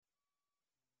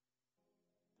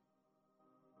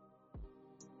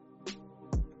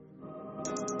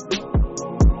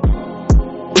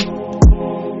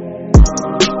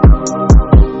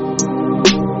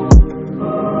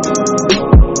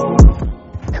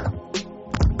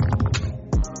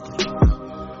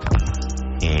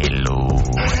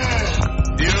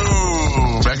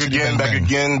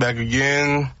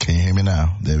again. Can you hear me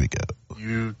now? There we go.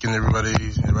 Everybody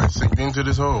sink into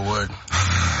this hole or what?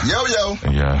 Yo.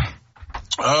 Yeah.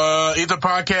 Ether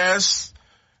Podcast.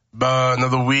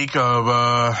 Another week of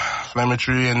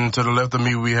Flametry, and to the left of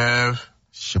me we have...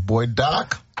 It's your boy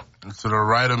Doc. And to the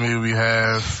right of me we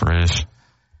have... Fresh.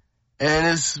 And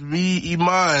it's me,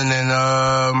 Iman,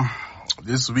 and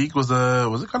this week was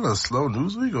it kind of a slow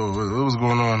news week, or what was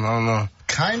going on? I don't know.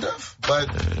 Kind of, but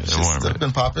it's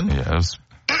been popping. Yeah,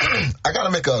 I gotta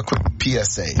make a quick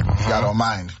PSA, if y'all don't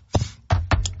mind.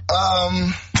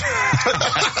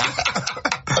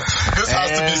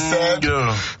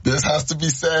 This has to be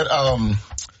said.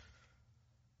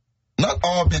 Not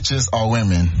all bitches are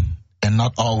women, and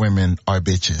not all women are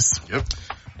bitches. Yep.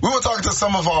 We were talking to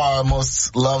some of our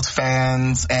most loved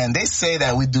fans, and they say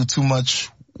that we do too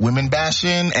much women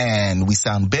bashing, and we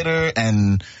sound bitter,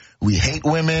 and we hate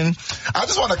women. I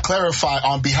just want to clarify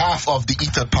on behalf of the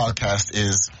Ether Podcast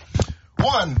is,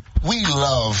 one, we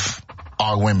love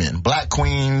our women. Black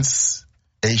queens,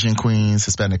 Asian queens,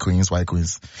 Hispanic queens, white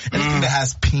queens. Anything that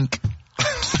has pink.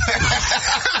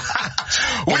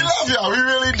 We love y'all. We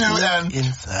really do. And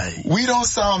inside, we don't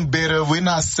sound bitter. We're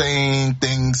not saying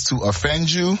things to offend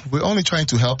you. We're only trying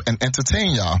to help and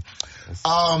entertain y'all.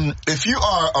 If you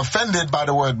are offended by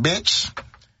the word bitch,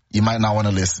 you might not want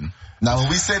to listen. Now, when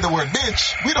we say the word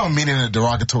bitch, we don't mean it in a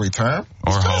derogatory term.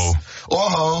 Or hoe. Or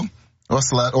hoe. Or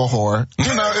slut, or whore.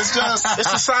 You know, it's just... it's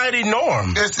society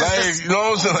norm. It's you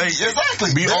know what I'm saying? Like,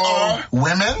 exactly. There are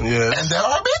women, yes, and there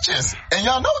are bitches. And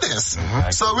y'all know this.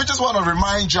 Mm-hmm. So we just want to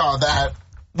remind y'all that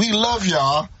we love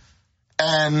y'all,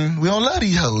 and we don't love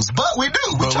these hoes. But we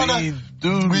do. We do.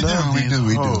 But we don't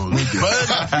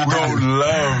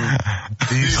love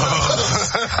these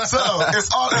hoes. So,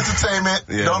 it's all entertainment.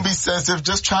 Yeah. Don't be sensitive.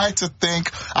 Just try to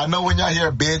think. I know when y'all hear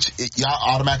bitch, y'all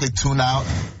automatically tune out.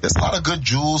 There's a lot of good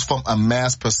jewels from a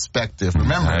man's perspective.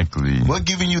 Remember, we're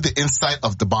giving you the insight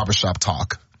of the barbershop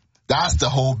talk. That's the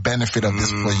whole benefit of this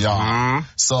for y'all.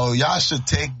 So y'all should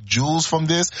take jewels from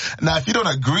this. Now, if you don't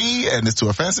agree and it's too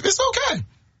offensive, it's okay.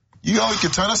 You know, you can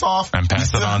turn us off. And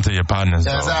pass it on to your partners.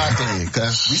 Exactly.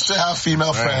 Because we still have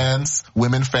female fans,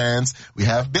 women fans. We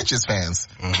have bitches fans.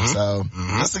 So,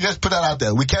 just to put that out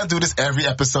there. We can't do this every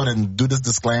episode and do this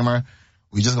disclaimer.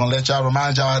 We just gonna let y'all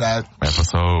remind y'all that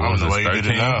episode was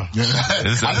 13. I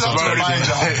just want to remind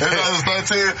y'all. It's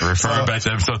 13. Referring back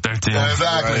to episode 13.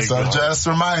 Exactly. Right, so just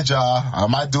remind y'all. I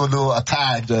might do a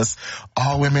tag. Just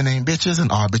all women ain't bitches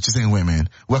and all bitches ain't women.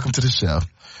 Welcome to the show.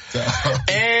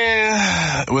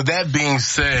 And with that being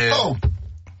said,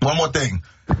 one more thing.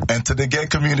 And to the gay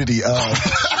community, the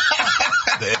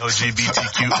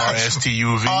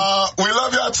LGBTQRSTUV. we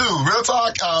love y'all too. Real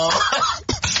talk.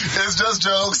 It's just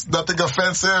jokes. Nothing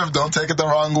offensive. Don't take it the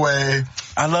wrong way.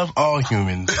 I love all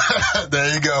humans.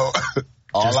 There you go.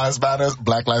 All lives matter.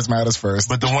 Black lives matters first.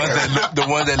 But the ones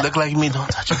that look like me, don't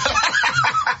touch me.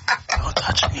 Don't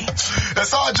touch me.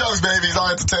 It's all jokes, baby. It's all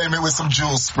entertainment with some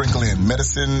jewels sprinkled in.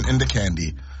 Medicine in the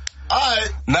candy. All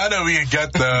right. Now that we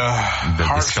got the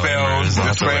heartfelt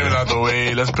disclaimers out the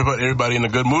way, let's put everybody in a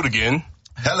good mood again.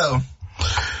 Hello.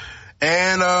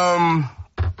 And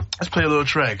let's play a little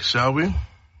track, shall we?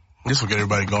 This will get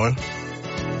everybody going.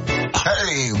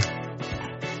 Hey.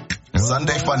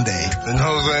 Sunday fun day. You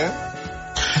know what I'm saying?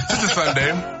 This is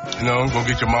Sunday. You know, go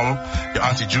get your mama, your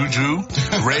auntie Juju,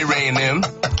 Ray and them.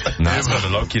 That's for the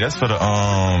low-key. That's for the,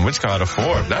 what you call it, the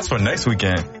 4th. That's for next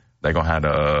weekend. They're gonna have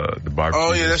the barbecue.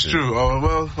 Oh, yeah, that's true. Oh,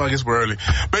 well, I guess we're early.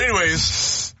 But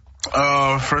anyways,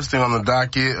 first thing on the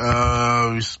docket,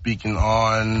 we're speaking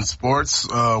on sports.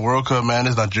 World Cup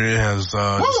Madness, Nigeria has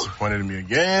disappointed me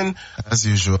again. As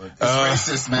usual. It's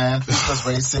racist, man. It's just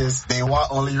racist. They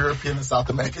want only European and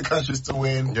South American countries to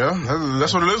win. Yeah,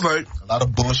 that's what it is like. A lot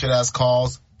of bullshit-ass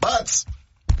calls. But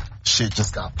shit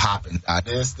just got popping.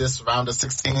 This round of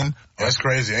 16. That's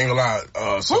crazy. I ain't gonna lie.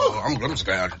 I'm just going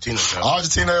to Argentina. So.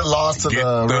 Argentina lost to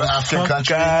the real African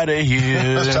country. Out of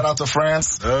here. Shout out to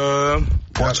France.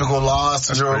 Portugal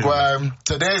lost to Uruguay. Crazy.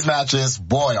 Today's matches,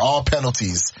 boy, all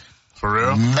penalties. For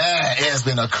real? Man, it has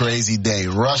been a crazy day.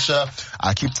 Russia,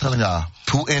 I keep telling y'all,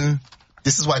 Putin,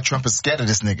 this is why Trump is scared of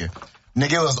this nigga.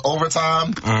 Nigga, it was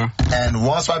overtime, and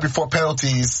once right before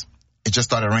penalties, it just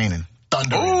started raining.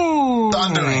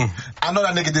 Thundering. I know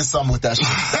that nigga did something with that shit.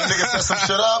 That nigga set some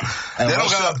shit up. And they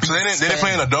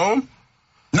play in a dome?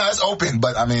 No, it's open,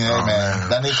 but I mean, hey man,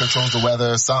 that nigga controls the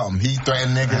weather or something. He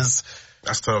threatened niggas.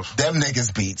 That's tough. Them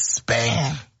niggas beat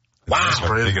Spain. Wow. That's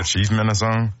a big achievement or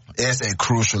something? It's a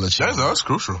crucial achievement. That's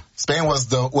crucial. Spain was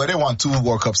they won 2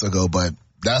 World Cups ago, but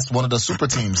that's one of the super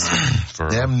teams.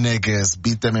 Them niggas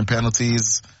beat them in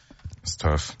penalties. It's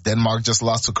tough. Denmark just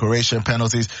lost to Croatia in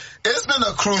penalties. It's been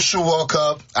a crucial World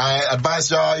Cup. I advise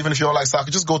y'all, even if you don't like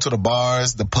soccer, just go to the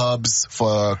bars, the pubs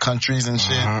for countries and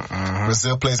shit.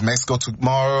 Brazil plays Mexico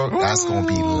tomorrow. That's going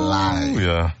to be live.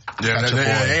 Yeah,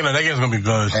 that game's going to be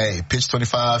good. Hey, pitch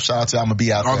 25. Shout out to you. I'm going to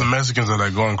be out there. All the Mexicans are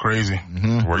like going crazy.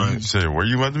 Where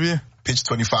you about to be? Pitch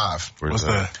 25. What's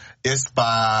that? It's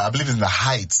by, I believe it's in the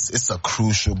Heights. It's a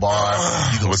crucial bar.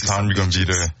 What time you going to be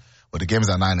there? Well, the game is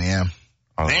at 9 a.m.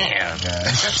 Damn. Yeah.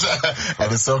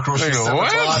 And it's so crucial.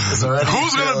 Who's going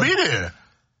to be there?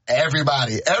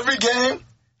 Everybody. Every game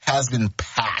has been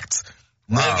packed.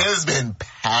 Nigga, it's been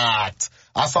packed.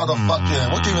 I saw the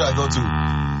fucking, what game did I go to?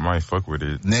 Might fuck with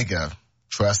it. Nigga,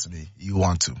 trust me, you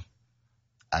want to.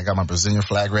 I got my Brazilian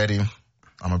flag ready. I'm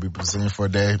going to be Brazilian for a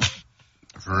day.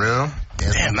 For real?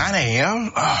 Yes, damn, 9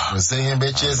 a.m.? Brazilian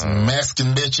bitches,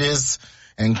 Mexican bitches,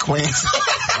 and queens.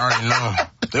 I already know.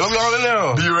 They'll be all in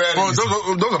there. Be ready. Well,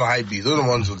 those are the hype beats. Those are the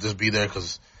ones who'll just be there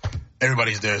because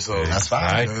everybody's there. So that's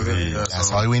fine.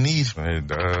 That's all we need.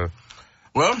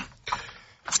 Well,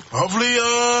 hopefully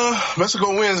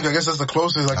Mexico wins. I guess that's the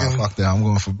closest I can. Fuck that. I'm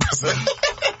going for Brazil.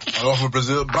 I'm going for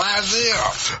Brazil. My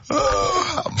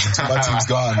team's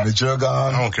gone. Madrid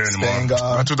gone. I don't care anymore. Spain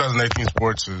gone. My 2018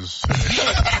 sports is.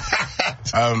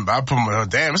 I put my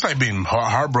damn. It's like being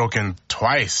heartbroken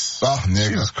twice. Oh, nigga.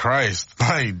 Jesus Christ!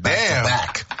 Like damn.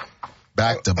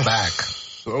 Back to back.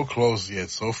 So close yet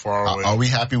so far away. Are we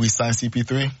happy we signed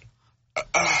CP3?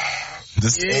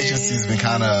 This agency's been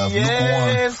kind of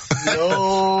lukewarm.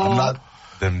 No. I'm not.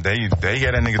 They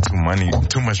get that nigga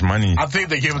too much money. I think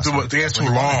they gave him too much. They had too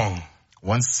long.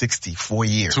 160, 4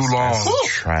 years. Too long.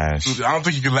 Trash. I don't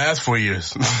think you can last 4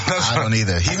 years. I don't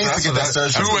either. He needs to get that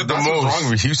surgery. Two at the most. What's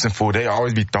wrong with Houston, fool? They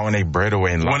always be throwing their bread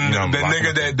away. And when that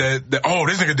nigga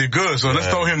this nigga did good, so let's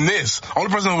throw him this.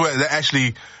 Only person that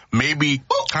actually maybe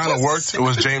kind of worked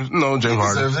was James Harden.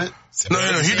 Deserves it. No,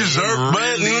 he deserved,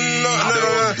 but no.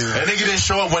 That nigga didn't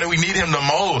show up when we need him the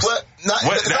most. What? He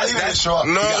didn't show up.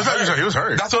 No, he was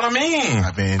hurt. That's what I mean.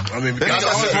 The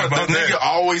nigga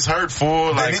always hurt,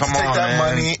 fool. Like, come on, take that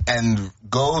man. money and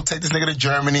go take this nigga to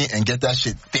Germany and get that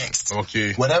shit fixed.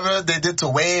 Okay. Whatever they did to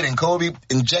Wade and Kobe,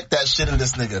 inject that shit in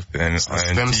this nigga. And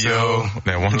T.O.,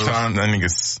 that one time, that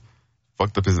nigga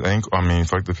fucked up his ankle.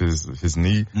 Fucked up his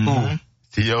knee. Mm-hmm.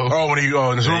 T.O. Oh, when he in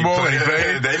the Super Bowl and he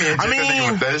played. They didn't inject that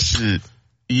nigga with that shit.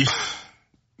 Yeah.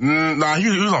 Nah, he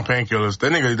was on painkillers.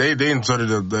 That nigga, they inserted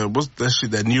what's that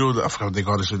shit, that needle, I forgot what they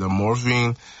call the shit, the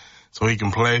morphine, so he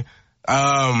can play.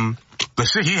 The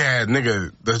shit he had,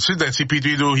 nigga, the shit that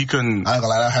CP3 do, he couldn't. I ain't gonna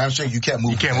lie, that hamstring, you can't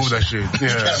move. You can't move that shit. Yeah. You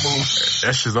can't move.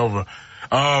 That shit's over.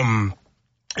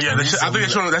 Yeah, I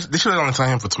think they should have only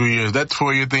signed him for 2 years. That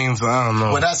 4-year things, I don't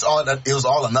know. Well, that's all, it was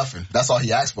all or nothing. That's all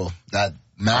he asked for. That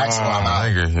max or I'm out.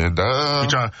 He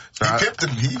pipped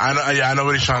him. I know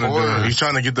what he's trying to do. He's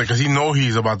trying to get there because he know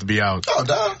he's about to be out. Oh,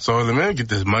 duh. So let me get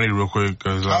this money real quick.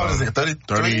 Cause, how old is it?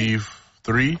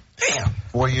 33? Damn.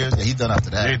 4 years? Yeah, he done after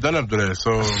that. Yeah, he done after that.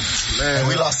 So, man. And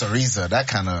we lost Ariza. That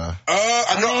kind of.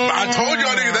 I know. I told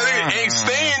y'all niggas that nigga ain't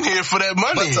staying here for that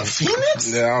money. But to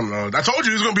Phoenix? Yeah, I don't know. I told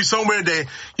you he's gonna be somewhere that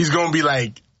he's gonna be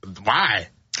like, why?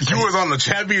 He was on the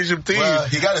championship team. Well,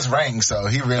 he got his ring, so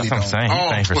he really don't. That's what I'm saying. He's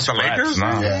playing for with the Lakers?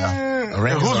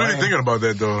 Yeah. Who's really thinking about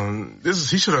that though?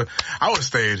 He should have. I would have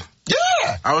stayed.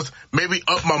 Yeah. I was maybe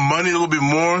up my money a little bit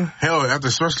more. Hell,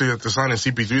 especially after signing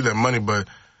CP3, that money. But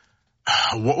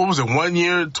what was it? 1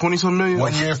 year, 20-some million?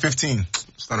 1 year, 15.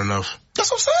 It's not enough.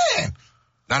 That's what I'm saying.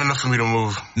 Not enough for me to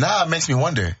move. Nah, it makes me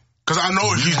wonder. Cause I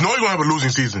know he's gonna have a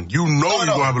losing season. You know he's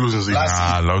gonna have a losing season.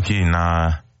 Nah, low key,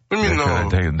 nah. What do you mean no?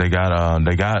 They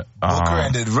got Booker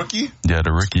and the rookie? Yeah,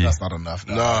 the rookie. That's not enough.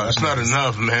 No, it's not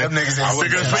enough, man. Them niggas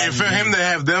because for him to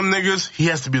have them niggas, he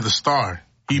has to be the star.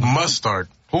 He must start.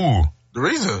 Who? The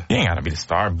reason. He ain't gotta be the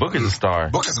star. Booker's the star.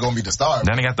 Booker's gonna be the star.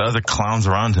 Then they got the other clowns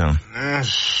around him.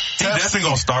 He definitely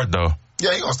gonna start though.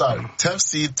 Yeah, he gonna start. 10th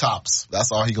seed tops.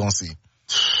 That's all he gonna see.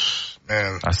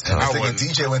 Man, that's tough. I think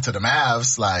DJ went to the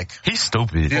Mavs, like he's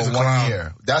stupid. For 1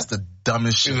 year. That's the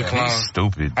dumbest shit. He's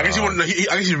stupid. I guess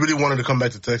he really wanted to come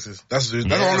back to Texas. That's the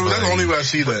only way I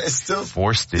see that. It's still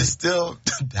forced it. It's still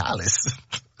Dallas.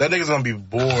 That nigga's gonna be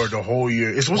bored the whole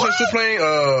year. What's he still playing?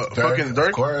 Fucking Dirk?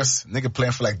 Of course. Nigga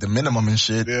playing for like the minimum and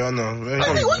shit. Yeah, I know.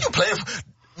 I mean, what you playing for?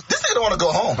 This nigga don't want to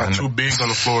go home. Got 2 bigs on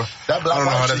the floor. That black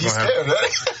guy, he's scared,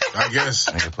 right? I guess.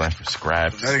 That nigga playing for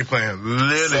scraps. That nigga playing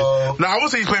literally. No, I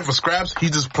wouldn't say he's playing for scraps.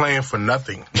 He's just playing for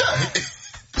nothing.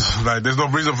 Like, there's no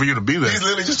reason for you to be there. He's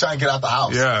literally just trying to get out the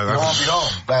house. Yeah. He won't be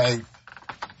home. Like,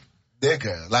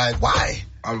 nigga, like, why?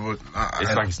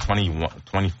 It's like he's 21,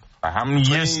 20, how many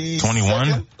years?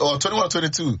 21? Or 21 or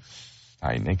 22.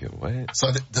 Like, nigga, what? So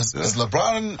is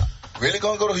LeBron really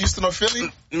gonna go to Houston or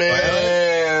Philly?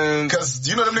 Man, because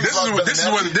you know them niggas.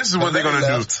 This is what they're gonna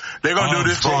do. They're gonna do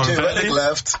this for JJ Redick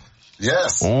left.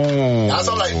 Yes. Ooh. That's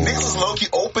all like niggas is low key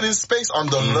opening space on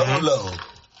the low.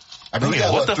 I mean,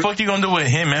 what the fuck you gonna do with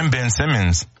him and Ben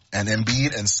Simmons? And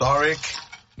Embiid and Saric.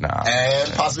 Nah.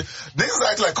 And possibly niggas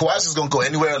act like Kawhi's just gonna go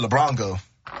anywhere LeBron go.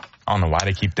 I don't know why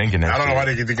they keep thinking that. I don't know why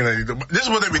they keep thinking that. This is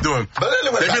what they be doing. But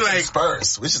they be like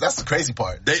Spurs, that's the crazy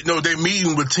part. They're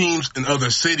meeting with teams in other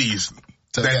cities.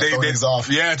 To throw niggas off.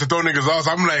 Yeah, to throw niggas off.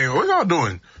 So I'm like, what y'all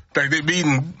doing? Like they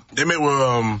met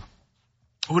with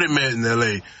who they met in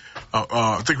L.A.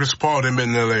 I think Chris Paul, they met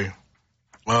in L.A.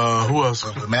 Who else?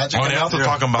 Magic. Oh, they also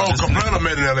talking about. Capella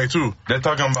met in L.A. too. They're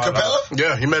talking about Capella.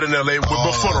 Yeah, he met in L.A.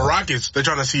 before the Rockets. They're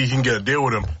trying to see if he can get a deal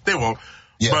with him. They won't.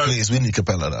 Yeah, but please, we need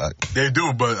Capella. Dog. They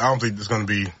do, but I don't think it's gonna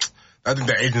be. I think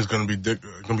the agent's gonna be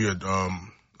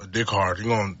a dick hard. He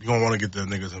gonna want to get the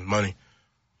niggas some money.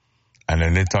 And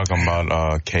then they're talking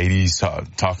about KD's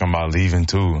talking about leaving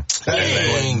too. He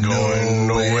ain't going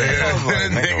nowhere.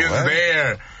 That nigga's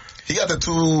there. He got the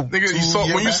two.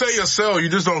 Nigga, when you say you sell, you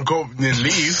just don't go and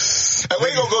leave. And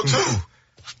where you gonna go to?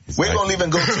 Where you gonna leave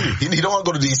and go to? He don't want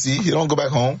to go to DC. He don't go back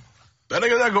home. That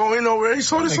nigga not going nowhere. He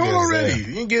sold his soul already.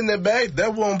 He ain't getting that back.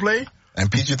 That won't play. And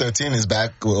PG-13 is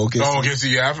back with OKC. Oh,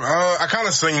 OKC, yeah. I kind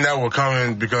of seen that was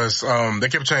coming because they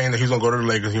kept saying that he's going to go to the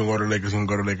Lakers, he's going to go to the Lakers, he's going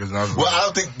to go to the Lakers. And I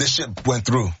don't think this shit went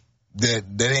through. They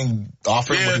didn't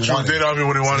offer him what he wanted. They didn't offer him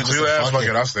what he wanted. So fuck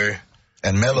it, I'll stay.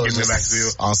 And Melo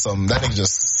just on some, that nigga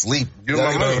just sleep. You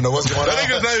don't know what's going on. That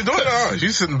nigga's not even doing that.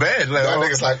 He's sitting bad. Like, that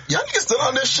nigga's like, y'all niggas still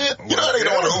on this shit? You know how niggas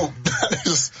don't want to hoop.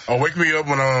 Oh, wake me up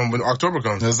when October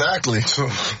comes. Exactly. So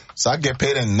I get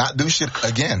paid and not do shit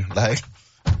again. Like,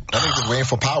 that nigga's just waiting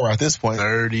for power at this point.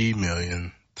 30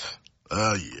 million.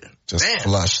 Yeah. Just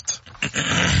flushed.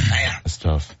 That's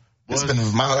tough. It's been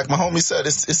like my homie said,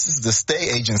 this is the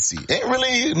stay agency. Ain't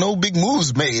really no big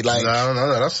moves made. Like, no,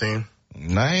 that I've seen.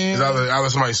 Nice. It's either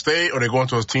somebody stay or they go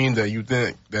into a team that you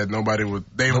think that nobody would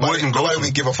give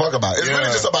a fuck about. It's really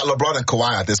just about LeBron and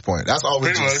Kawhi at this point. That's all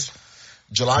we just.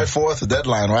 July 4th, the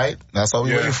deadline, right? That's all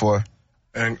we're waiting for.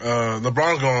 And I think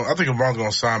LeBron's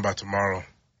gonna sign by tomorrow.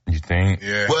 You think?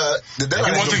 Yeah. Well, the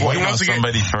deadline he wants to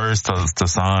somebody first to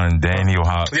sign, then he'll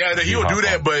hop. Yeah, he'll do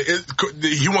that, but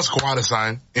he wants Kawhi to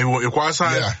sign. And if Kawhi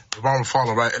signs, LeBron will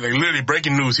follow right. Like literally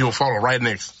breaking news, he'll follow right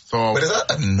next. So, but is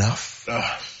that enough?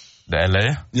 The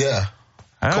LA? Yeah.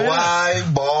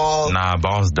 Kawhi, Ball. Nah,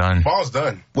 Ball's done. Ball's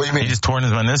done. What do you mean? He just torn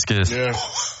his meniscus. Yeah.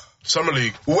 Summer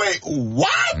League. Wait,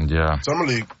 what? Yeah. Summer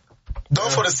League.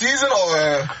 Done for the season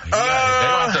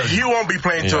or? He won't be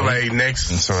playing till like next.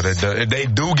 And so if they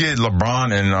do get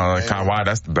LeBron and Kawhi,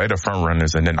 they the front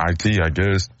runners, and then IT, I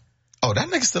guess. Oh, that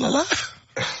nigga's still alive?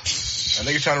 That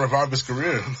nigga trying to revive his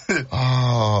career.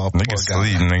 Oh, nigga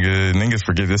sleep, nigga. Niggas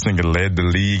forget this nigga led the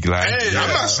league last year. I'm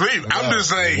not sleep. I'm just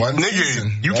saying,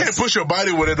 nigga, you can't push your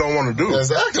body what it don't want to do.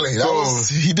 Exactly.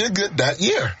 He did good that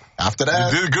year. After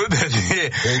that. He did good that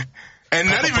year. And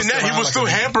not even that, he was still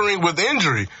hampering with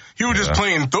injury. He was just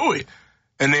playing through it.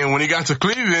 And then when he got to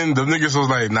Cleveland, the niggas was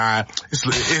like, nah, it's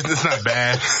not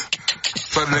bad.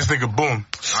 So this nigga, boom.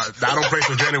 I don't play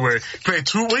till January. He played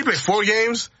 4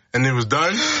 games, and it was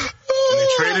done. And they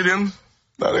traded him.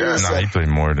 Nah, he played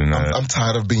more than that. I'm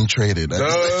tired of being traded. He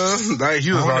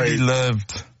was already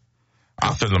loved.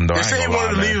 I feel him though. They said he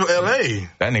wanted to leave LA.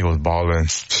 That nigga was balling.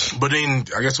 But then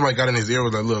I guess somebody got in his ear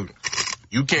was like, look,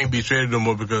 you can't be traded no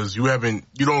more because you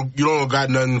don't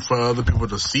got nothing for other people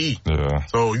to see. Yeah.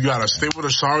 So you gotta stay with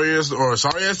a sorry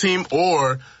ass team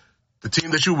or the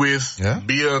team that you with,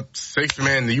 be a safety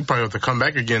man, then you probably have to come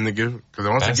back again, nigga. Because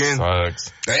once again,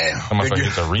 sucks. Damn. I'm gonna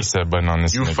hit the reset button on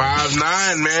this. You 5'9",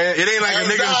 man. It ain't like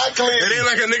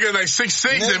a nigga like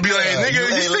 6'6" and be like, nigga,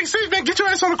 you 6'6", man, get your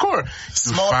ass on the court.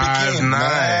 Small 5'9",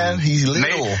 man. He's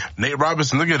little. Nate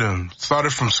Robinson, look at him.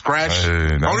 Started from scratch.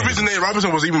 The only reason Nate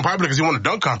Robinson was even popular because he won a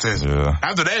dunk contest. Yeah.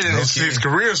 After that, his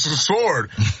career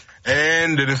soared.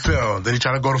 And then it fell. Then he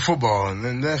tried to go to football, and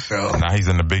then that fell. Now he's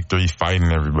in the Big Three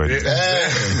fighting everybody. Yeah.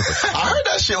 I heard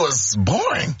that shit was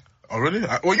boring. Oh, really?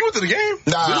 Well, you went to the game?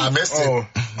 Nah, I missed it.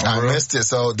 I missed it.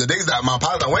 So the niggas that my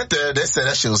partner went there, they said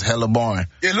that shit was hella boring.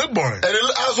 It looked boring. And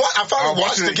I finally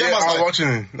watched the game. I was watching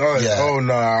it. Oh,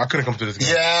 nah, I couldn't come to this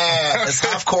game. Yeah, it's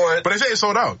half court. But they say it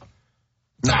sold out.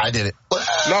 Nah, I did it.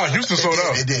 No, Houston sold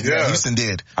out. It did. Yeah, Houston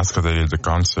did. That's because they did the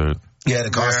concert. Yeah,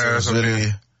 the concert was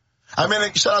really... I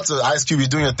mean, shout out to Ice Cube, you're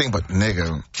doing your thing, but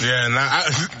nigga. Yeah,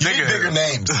 you need bigger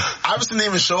names. Iverson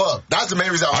didn't even show up. That's the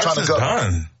main reason I was trying to go.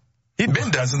 Done. He'd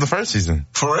been done since the first season.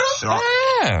 For real? Yeah.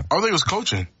 I think he was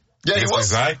coaching. Yeah, he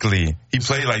was. Exactly. He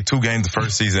played like 2 games the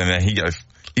first season, and he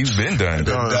He's been done.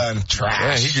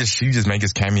 Trash. Yeah, he just make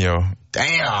his cameo.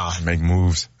 Damn. Make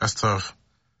moves. That's tough.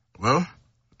 Well.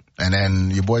 And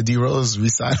then your boy D-Rose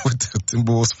re-signed with the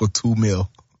Timberwolves for $2 million.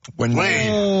 Wait.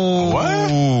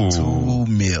 What? $2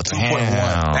 million.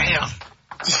 2.1. Damn.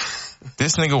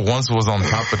 This nigga once was on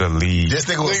top of the league. This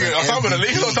nigga was on top of the league.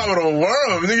 He was on top of the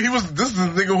world. Nigga, this is the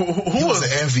nigga who was the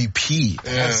MVP.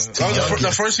 Yeah. That was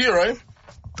the first year, right?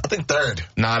 I think third.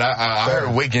 Nah, I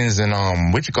heard Wiggins and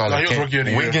what you call it? He was rookie of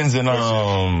the year. Wiggins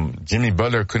and Jimmy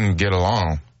Butler couldn't get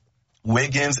along.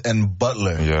 Wiggins and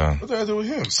Butler. Yeah. What the hell did with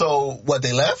him? So what?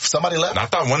 They left? Somebody left? I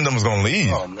thought one of them was gonna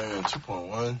leave. Oh man,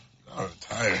 2.1. I'm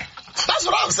tired. That's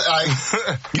what I was saying.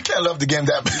 Like, you can't love the game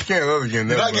that much. You can't love the game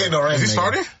that much. You're not getting no ring. Is he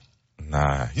starting?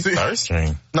 Nah, he's third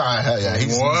string. Nah, yeah,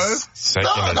 he's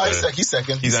second. No, he's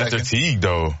second. He's after Teague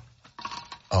though.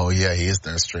 Oh yeah, he is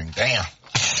third string. Damn.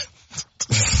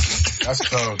 That's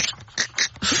tough.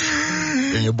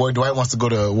 And your boy Dwight wants to go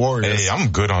to Warriors. Hey,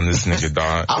 I'm good on this nigga,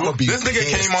 dog. This nigga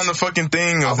pissed. came on the fucking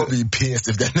thing. I'm gonna be pissed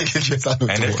if that nigga gets out of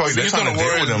the Warriors. He's on the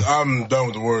Warriors. I'm done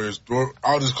with the Warriors.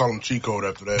 I'll just call him cheat code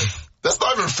after that. That's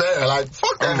not even fair. Like,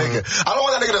 fuck that nigga. I don't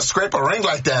want that nigga to scrape a ring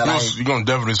like that. You're gonna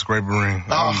definitely scrape a ring.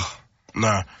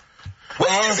 Nah. Where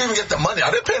did you even get the money?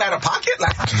 Are they paying out of pocket?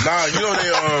 Like, nah, you know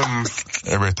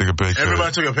they everybody took a pay cut.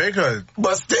 Everybody took a pay cut.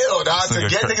 But still, dog, to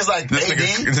get niggas like this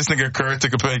nigga Kerr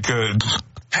took a pay cut.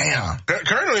 Damn.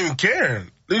 Kerr don't even care.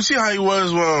 Did you see how he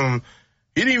was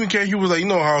he didn't even care. He was like, you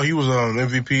know how he was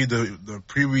MVP the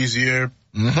previous year.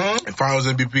 Mm-hmm. If I was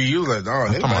MVP, he was like, oh, I'm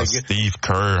talking about Steve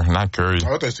Kerr, not Curry. I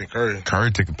thought you said Curry. Kerr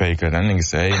took a pay cut. That nigga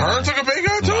say. Kerr took a pay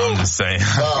cut too? No, I'm just saying.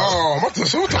 What the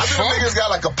fuck? I think niggas got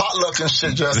like a potluck and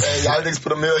shit. Just hey, y'all niggas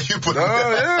put $1 million, you put $1 million.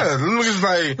 Oh yeah, them niggas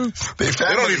like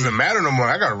they don't even matter no more.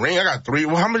 I got a ring. I got 3.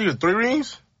 Well, how many? 3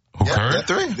 rings? Who, Kerr? Yeah,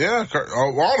 3. Yeah,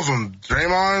 all of them.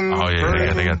 Draymond. Oh yeah,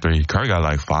 Curry. they got 3. Kerr got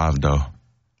like 5 though.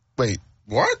 Wait,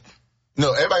 what?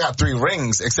 No, everybody got 3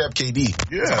 rings except KD.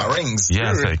 Yeah, my rings.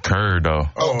 Yeah, I said Kerr though.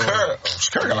 Oh, Kerr.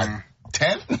 Kerr got like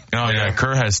 10. No, yeah,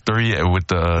 Kerr has 3 with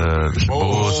the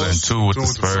Bulls and 2 with the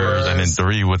Spurs, and then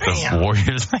 3 with the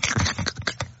Warriors.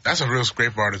 That's a real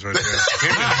scrape artist right there.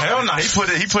 Hell no, he put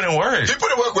in work. He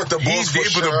put in work with the Bulls. He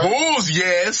did, but the Bulls,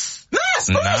 yes.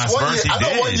 Spurs, he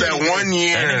did. That 1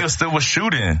 year. That nigga still was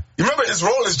shooting. You remember his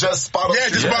role is just spot on. Yeah,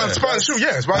 just spot and shoot.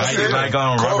 Yeah, spot and shoot. Like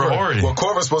Robert Horry. Well,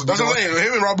 Corver's supposed to be. That's what I'm saying.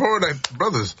 Him and Robert Horry like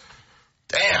brothers.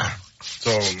 Damn.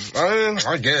 So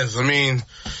I guess. I mean,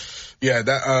 yeah.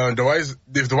 That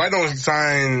if Dwight don't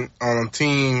sign on a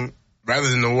team rather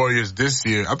than the Warriors this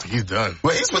year, I think he's done.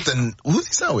 Well, he's with who's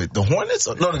he signed with? The Hornets?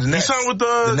 Or, no, the Nets. He signed with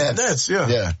the Nets.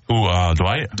 Yeah. Who?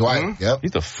 Dwight? Dwight. Mm-hmm. Yep.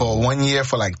 He's for 1 year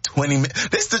for like 20 million.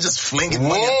 They still just flinging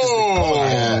money.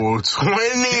 Whoa,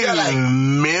 20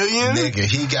 million? Nigga,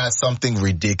 he got something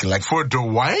ridiculous. Like for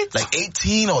Dwight? Like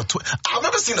 18 or 20. I've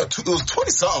never seen it was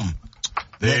 20 something.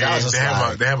 They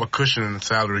have a cushion in the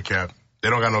salary cap. They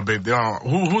don't got no big. They don't.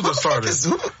 Who's the starter?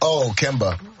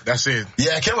 Kemba. That's it.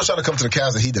 Yeah, Kemba tried to come to the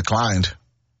Cavs and he declined.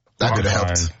 That could have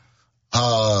helped.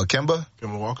 Kemba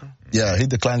Walker. Yeah, he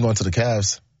declined going to the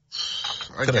Cavs.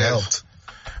 Could have helped.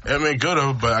 I mean, could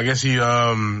have, but I guess he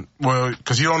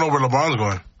because you don't know where LeBron's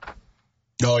going.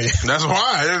 Oh yeah, that's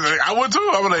why. I would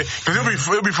too. I would like because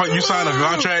it'll be fun. You sign a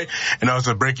contract and now it's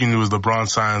a breaking news: LeBron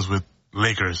signs with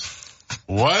Lakers.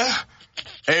 What?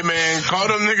 Hey man, call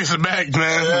them niggas back,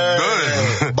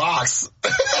 man. Good. Box.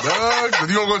 Cause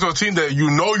you gonna go to a team that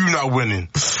you know you're not winning.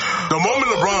 The moment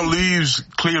LeBron leaves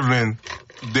Cleveland,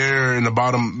 they're in the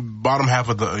bottom half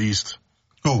of the East.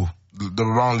 Who? The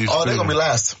LeBron leaves. Oh, they're gonna be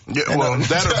last. Yeah, well,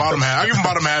 that's the bottom half. I give them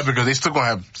bottom half because they still gonna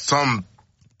have some.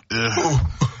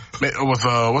 With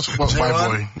what's white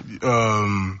boy?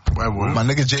 White boy. My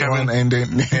nigga J1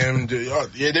 and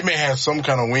yeah, they may have some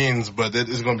kind of wins, but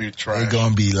it's gonna be trash. They're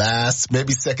gonna be last,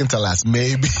 maybe second to last,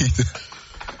 maybe.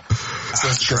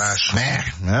 That's trash, man.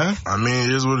 I mean,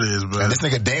 it is what it is, but this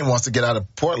nigga Dame wants to get out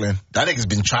of Portland. That nigga's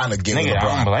been trying to get LeBron.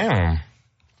 I don't blame him.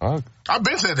 Fuck. I've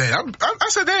been said that. I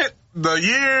said that the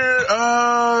year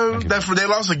that they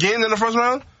lost again in the first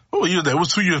round. What year that? It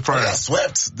was 2 years prior. They got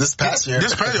swept this past year.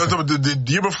 The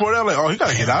year before that, like, he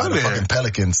gotta get out of there. Fucking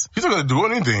Pelicans. He's not gonna do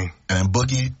anything. And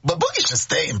Boogie should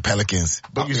stay in Pelicans.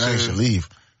 Boogie should leave.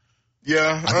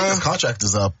 Yeah, I think his contract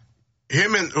is up.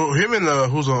 Him and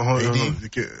who's on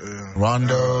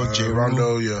Rondo, J.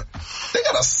 Rondo, yeah. They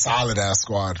got a solid ass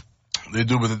squad. They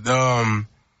do, but I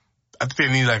think they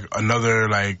need like another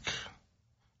like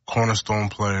cornerstone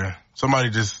player. Somebody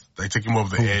just like take him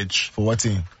over the edge. For what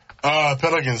team?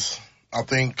 Pelicans. I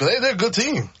think they're a good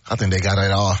team. I think they got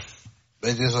it all.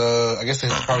 They just I guess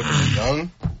they're probably pretty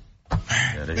young.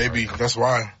 Yeah, maybe that's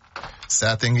why.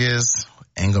 Sad thing is,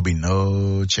 ain't gonna be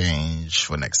no change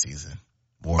for next season.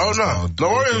 Warriors no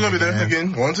Warriors gonna be there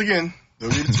again. Once again, they'll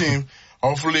be the team.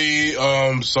 Hopefully,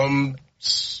 some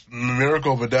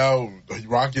miracle without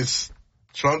Rockets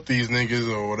trump these niggas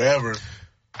or whatever.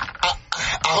 I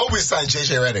hope we sign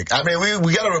JJ Redick. I mean,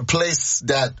 we gotta replace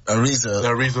that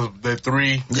Ariza. The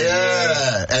three.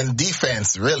 Yeah, and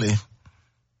defense, really.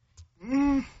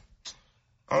 I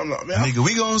don't know, man. Nigga,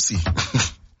 we gonna see.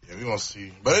 Yeah, we gonna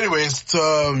see. But anyways,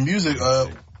 music,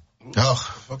 fuck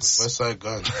West Side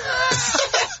Gun.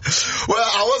 Well,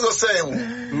 I was gonna say,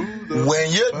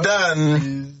 when you're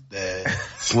done,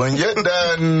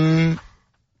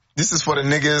 this is for the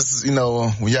niggas, you know,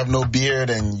 when you have no beard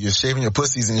and you're shaving your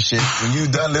pussies and shit. When you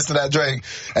done listening to that Drake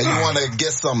and you want to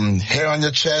get some hair on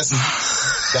your chest,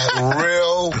 that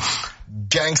real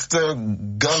gangster,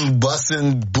 gun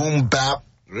busting, boom bap,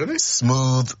 really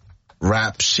smooth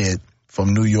rap shit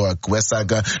from New York, West Side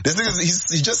Gun. This nigga,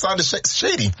 he just sounded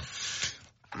shady.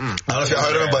 I don't know if y'all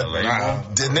heard of him, but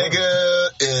the nigga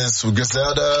is with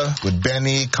Griselda, with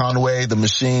Benny, Conway, The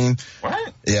Machine.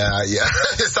 What? Yeah.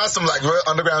 It sounds some like real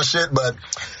underground shit, but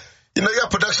you know, you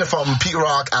got production from Pete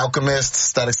Rock, Alchemist,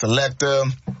 Static Selector,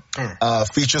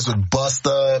 features with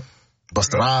Busta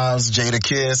Rhymes,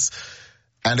 Jadakiss,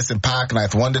 Anderson .Paak,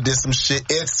 Ninth Wonder did some shit.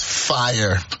 It's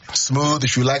fire. Smooth.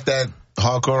 If you like that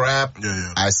hardcore rap,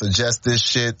 I suggest this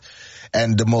shit.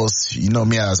 And the most, you know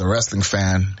me as a wrestling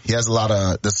fan, he has a lot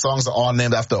of, the songs are all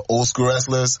named after old school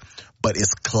wrestlers, but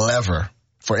it's clever.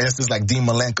 For instance, like Dean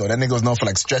Malenko, that nigga was known for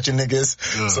like stretching niggas.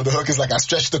 Yeah. So the hook is like, I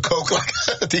stretch the coke like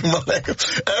Dean Malenko.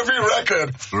 Every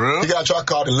record. Really? He got a track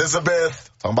called Elizabeth,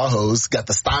 talking about hoes. Got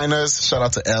the Steiners, shout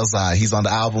out to Elzai, he's on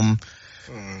the album.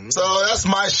 So that's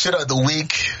my shit of the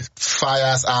week. Fire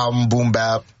ass album, boom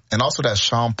bap. And also that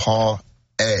Sean Paul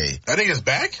A. That nigga's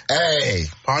back? Hey.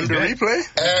 Ponder replay?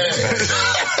 Hey.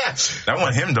 That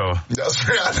wasn't him, though. That's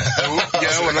right.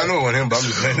 I know it wasn't him, but I'm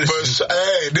just saying this. But,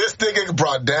 hey, this nigga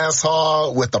brought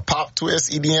dancehall with the pop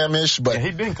twist, EDM-ish, but... Yeah,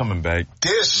 he been coming back.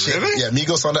 This shit... Really? Yeah,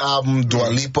 Migos on the album, Dua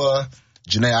Lipa,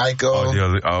 Jhené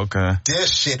Aiko. Oh, okay. This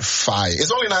shit fire.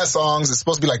 It's only 9 songs. It's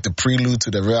supposed to be like the prelude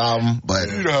to the real album, but...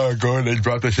 You know how it goes. They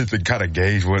dropped that shit to kind of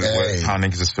gauge what how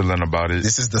niggas is feeling about it.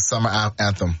 This is the summer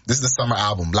anthem. This is the summer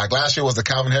album. Like last year was the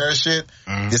Calvin Harris shit.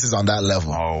 This is on that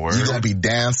level. Oh, word. You're gonna be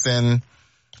dancing.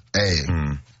 Hey,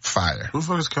 fire. Who the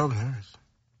fuck is Calvin Harris?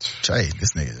 Hey,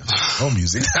 this nigga. No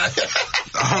music.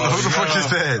 Who the fuck is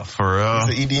that? For real.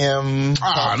 He's an EDM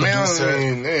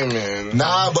man.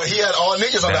 Nah, but he had all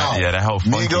niggas on the album. Yeah, that whole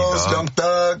funky, Migos, Young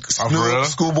Thug, Snoop,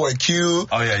 Schoolboy Q.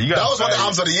 Oh, yeah, you got that was one of the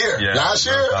albums of the year. Yeah, last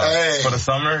year? Hey. For the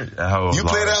summer? You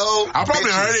play that whole? I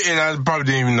probably heard it and I probably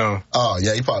didn't even know. Oh,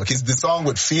 yeah, you probably. Cause the song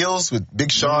with Feels, with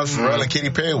Big Sean, Pharrell, and Katy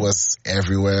Perry was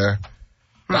everywhere.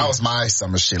 That was my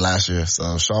summer shit last year.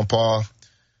 So, Sean Paul,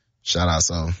 shout out.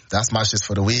 So, that's my shit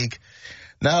for the week.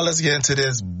 Now let's get into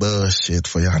this bullshit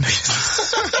for y'all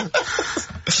niggas.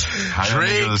 How y'all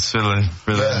niggas feeling?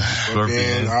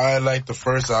 Man, I like the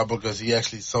first album because he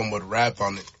actually somewhat rapped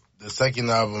on it. The second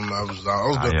album, I was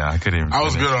good. I couldn't even. I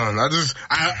was good on it.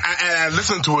 I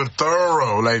listened to it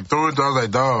thorough. I was like,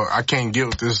 dog, I can't get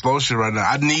with this slow shit right now.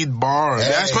 I need bars.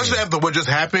 Hey. Especially after what just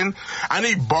happened. I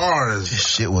need bars. This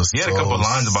shit was He had a couple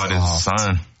lines about his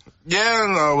son. Yeah,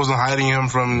 no, I wasn't hiding him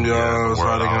from the world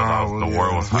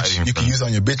was hiding him. You can use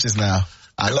on your bitches now.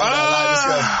 I love that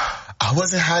line. I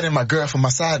wasn't hiding my girl from my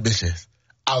side bitches.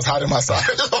 I was hiding my side.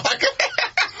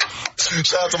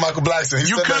 Shout out to Michael Blackson.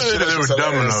 You could if they were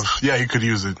dumb enough. Yeah, you could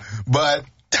use it. But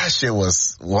that shit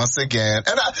was, once again,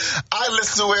 and I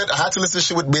listened to it. I had to listen to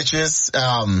shit with bitches.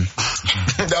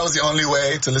 That was the only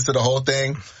way to listen to the whole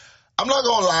thing. I'm not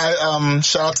gonna lie,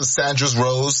 shout out to Sandra's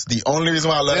Rose. The only reason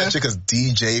why I love that shit is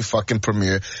DJ fucking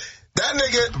Premier. That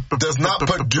nigga does not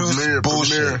produce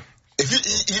bullshit. If he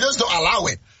just don't allow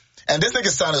it. And this nigga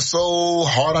sounded so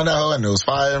hard on that hoe, and it was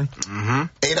fire.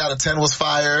 8 out of 10 was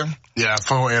fire. Yeah, I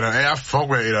fuck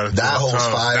with 8 out of 10. That hoe was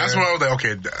fire. That's why I was like,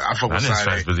 okay, I fuck with side.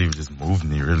 I didn't believe just moved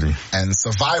me, really. And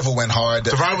Survival went hard.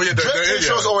 Survival, yeah. The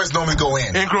intros always normally go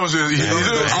in. Intros,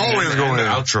 always go in.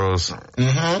 Outros.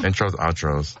 Intros,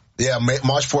 outros. Yeah,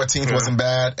 March 14th wasn't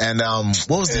bad. And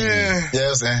what was the...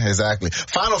 Yeah, exactly.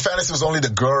 Final Fantasy was only the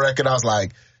girl record. I was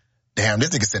like, damn, this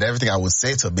nigga said everything I would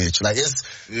say to a bitch. Like, it's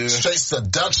straight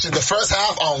seduction. The first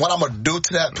half on what I'm gonna do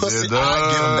to that pussy,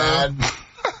 I get mad.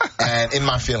 And In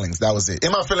My Feelings, that was it.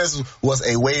 In My Feelings was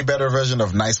a way better version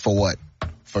of Nice for What,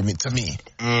 to me.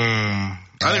 I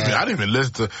didn't even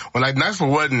listen to, when like Nice for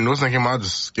What and what's that came out, I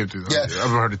just skipped it. Yeah. I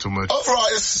haven't heard it too much. Overall,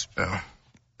 it's... Yeah.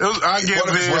 It's one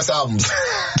of his worst albums.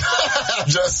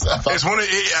 It's one of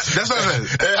that's what I said.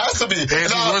 It has to be. It's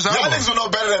his worst album. Y'all niggas will know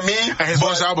better than me. And his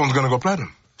worst album's gonna go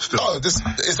platinum. Oh, it's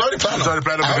already platinum. It's already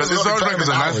platinum because it's already platinum. It's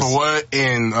a nice for what?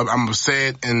 And I'm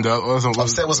upset and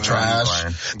Upset was trash.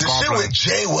 The shit with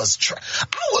Jay was trash.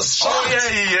 I was shocked. Oh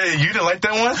yeah. You didn't like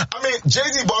that one? I mean,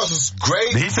 Jay-Z bars was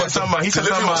great. He said something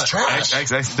about trash.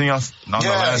 X thing else. He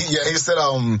said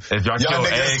if y'all y'all kill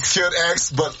niggas X. killed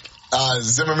X, but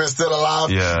Zimmerman's still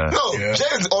alive. Yeah. No,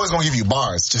 Jay's always gonna give you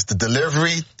bars. Just the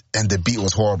delivery and the beat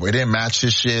was horrible. It didn't match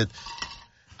his shit.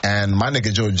 And my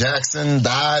nigga Joe Jackson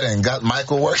died and got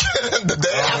Michael working the day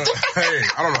after. Hey,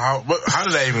 I don't know how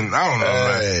did that even, I don't know,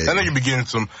 man. That nigga be getting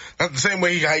some, that's the same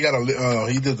way he got he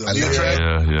did the lead track.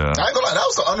 Yeah. I ain't gonna lie, that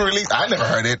was unreleased. I never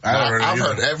heard it. I've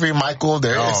heard every Michael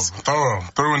there is.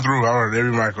 Through and through. I heard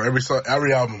every Michael,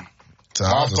 every album. So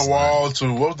Off the Wall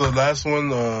to, what was the last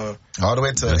one? All the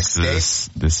way to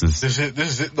Escape. This is Escape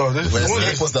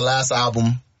was the last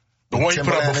album. The one you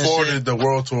put out before the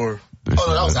world tour. Oh,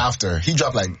 no, that was after. He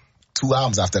dropped like 2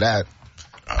 albums after that.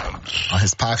 On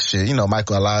his Pac shit. You know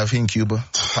Michael alive. He in Cuba.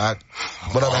 Pac.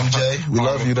 What up, MJ? We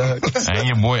love you, dog. And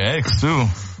your boy X, too.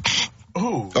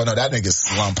 Ooh. Oh, no, that nigga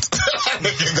slumped. That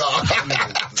nigga gone.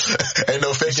 Ain't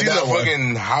no faking that one. You see the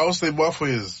fucking house they bought for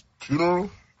his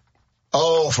funeral?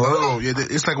 Oh, for real? Yeah,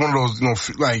 it's like one of those,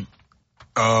 like,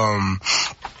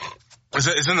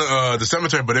 it's in the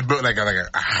cemetery, but they built like a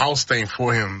house thing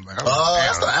for him. Like,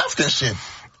 that's the African shit.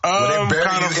 Where they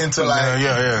buried into like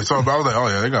yeah. So I was like, oh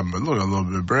yeah, they got a little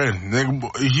bit of bread.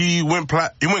 He went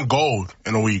gold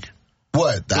in a week.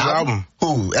 What the album?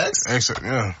 Who X?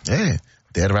 Yeah. Yeah.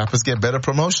 Dead rappers get better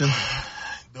promotion.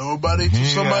 Nobody till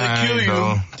somebody kill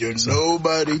you. You're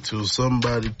nobody till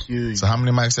somebody kill you. So how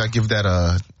many mics I give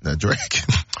that Drake?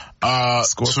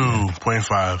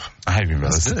 2.5. I haven't even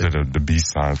listened to the B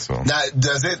side. So now,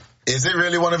 is it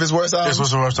really one of his worst albums? This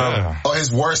was the worst album. Oh,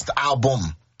 his worst album.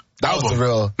 That was the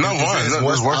real.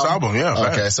 His worst album. Yeah.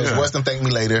 Okay, so it's worse than Thank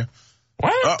Me Later.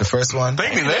 What? The first one.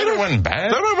 Thank Me Later wasn't bad.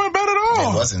 That wasn't bad at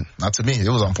all. It wasn't. Not to me. It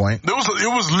was on point. It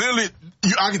was literally.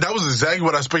 That was exactly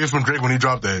what I expected from Drake when he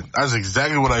dropped that. That's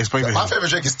exactly what I expected. My favorite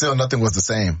Drake is still Nothing Was the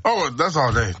Same. Oh, that's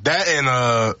all day. That and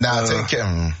Take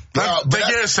Care. Take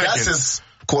Care a second. That's his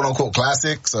quote unquote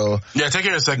classic. So yeah, Take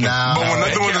Care a second. But when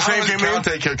Nothing Was the Same came in,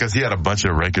 Take Care because he had a bunch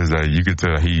of records that you could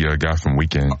tell he got from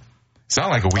Weeknd. Sound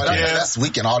like a Weeknd. That's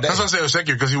Weeknd all day. That's what I said a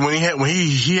second because when he had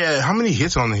how many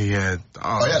hits on it he had?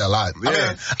 He had a lot. Yeah. I mean, I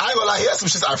ain't gonna lie, he had some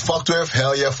shit I fucked with.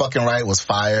 Hell Yeah, Fucking Right was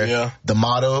fire. Yeah. The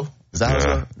Motto. Is that what it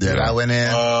was? Yeah, that went in.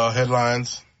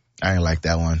 Headlines. I ain't like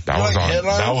that one. That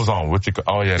was on. What you?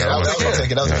 Oh yeah, that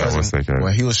was Take It.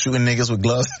 When he was shooting niggas with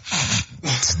gloves.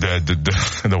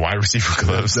 the wide receiver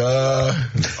gloves.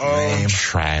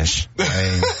 Trash.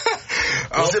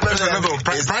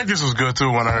 Practice was good too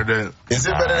when I heard that. Is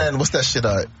it better than what's that shit?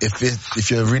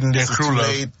 If you're reading this, Crew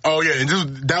Late. Oh yeah, and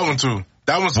just that one too.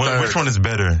 That one's which one is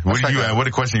better? What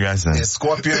the question you asking? Is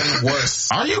Scorpion worse?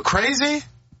 Are you crazy?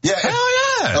 Yeah. Hell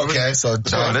yeah. Okay, so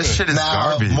this shit is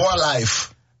garbage. More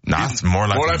Life. Nah, More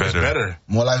Life is better.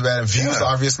 More Life better. Views,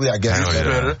 obviously, I guess. It's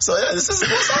better. So yeah, this is a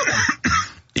good album.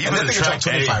 Even the track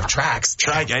 25 tracks.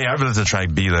 Track A, I really to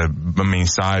track B,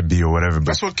 side B or whatever. But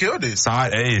that's what killed it.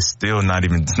 Side A is still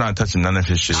it's not touching none of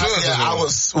his shit. I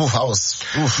was.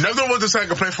 Nothing was the side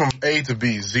could play from A to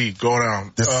B, Z, go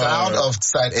down. The sound of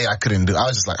side A, I couldn't do. I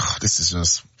was just like, this is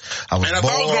just. I thought it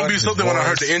was going to be something when I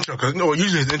heard the intro, because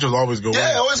usually his intros always go in.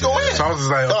 Yeah, always go in. So I was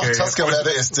just like, okay. Tuscan Leather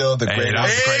is still the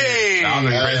greatest. Hey!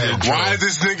 Why is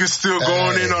this nigga still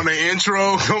going in on the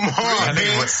intro? Come on.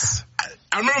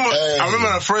 I remember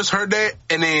when I first heard that,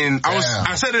 and then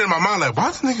I said it in my mind, like, why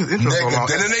is this nigga's intro so long?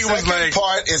 And the nigga was like,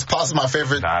 part is possibly my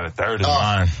favorite. Nah, the third is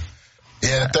mine.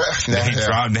 Yeah, the third. Then he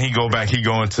dropped, then he go back, he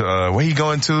going to, where he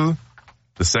going to?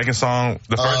 The second song,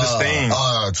 The Furthest Thing.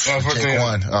 Jake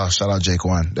One. Oh, shout out Jake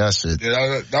One. That shit.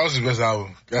 Yeah, that was his best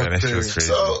album. That shit was crazy.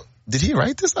 So, did he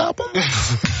write this album?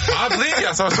 I believe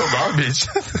I saw so garbage.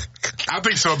 I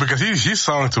think so, because he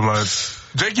sung too much.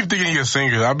 Jake keep thinking he's a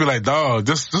singer. I'll be like, dog,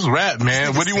 just rap,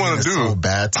 man. What do you want to do? So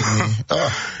bad to me.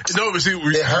 No, but see,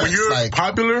 when you're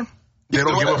popular, they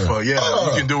don't give a fuck. Yeah,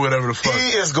 you can do whatever the fuck.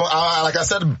 He is going, like I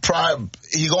said,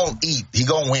 he gonna eat. He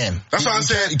gonna win. That's why I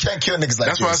said. You can't kill niggas like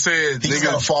that's this. That's why I said. He's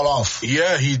gonna fall off.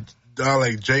 Yeah,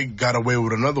 like Jake got away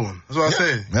with another one. That's what I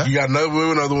said. Yeah. He got away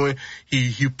with another one.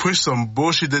 He pushed some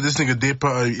bullshit that this nigga did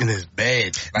probably in his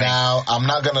bag. Like, now, I'm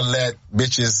not gonna let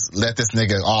bitches let this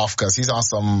nigga off, cause he's on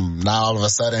some, now all of a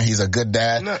sudden he's a good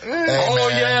dad. No, hey,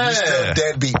 man, you still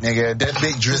deadbeat, nigga.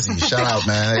 Deadbeat Drizzy. Shout out,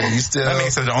 man. You still. That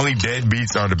nigga said the only dead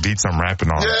beats are the beats I'm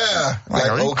rapping on. Yeah. Like,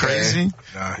 are you crazy?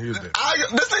 Nah, he was dead.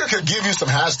 This nigga could give you some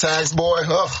hashtags, boy.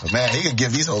 Oh, man, he could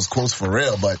give these hoes quotes for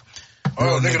real, but.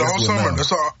 Oh, nigga, the whole summer.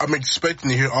 That's all I'm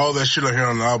expecting to hear all that shit I hear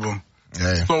on the album.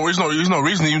 Yeah. So there's no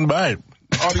reason to even buy it.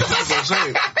 all these bitches gonna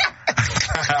say.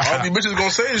 All these bitches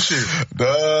gonna say this shit.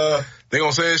 They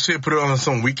gonna say this shit, put it on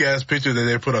some weak ass picture that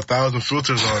they put 1,000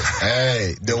 filters on.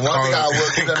 Hey, the one thing I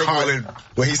will give that nigga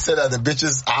when he said that the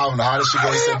bitches, I don't know how did she go.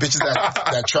 He said bitches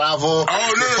that travel.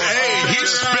 Oh no, hey, he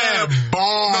spent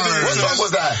bars. What song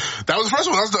was that? That was the first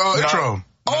one. That was the intro.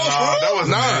 Oh, that was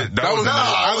not. That was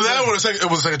not. It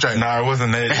was the second track. Nah, it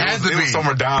wasn't it. It had to be. It was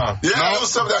somewhere down. Yeah, it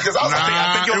was somewhere down because I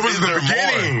think it was the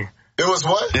beginning. It was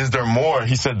what? Is there more?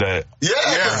 He said that. Yeah.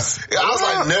 I was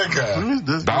like,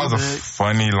 nigga. That was a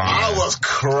funny line. I was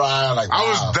crying like, I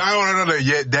was down on that.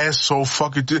 Yeah, that's so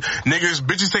fucking niggas.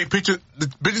 Bitches take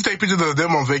pictures of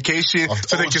them on vacation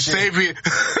so they can save it.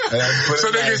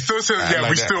 So they can still say, yeah,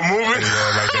 we still moving.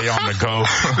 Yeah, like they on the go.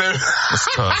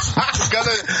 It's tough.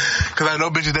 Cause I know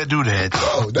bitches that do that.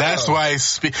 Oh, that's why I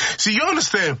speak. See, you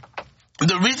understand?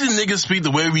 The reason niggas speak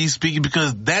the way we speak is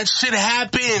because that shit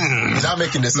happened. You're not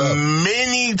making this up.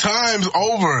 Many times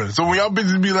over. So when y'all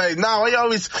bitches be like, nah, why y'all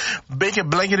always make a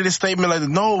blanketed statement like that?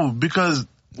 No, because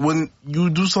when you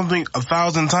do something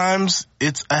 1,000 times,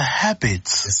 it's a habit.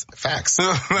 It's facts.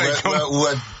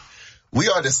 Like, we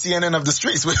are the CNN of the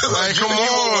streets. Like, come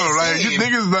on. Like, you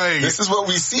niggas like... This is what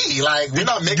we see. Like, we're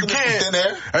not making it from thin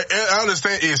air. I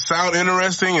understand it sound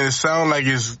interesting and it sound like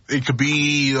it could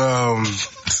be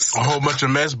a whole bunch of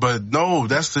mess, but no,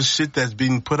 that's the shit that's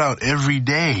being put out every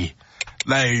day.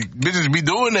 Like, bitches be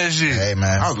doing that shit. Hey,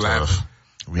 man. I was laughing.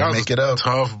 We make it up.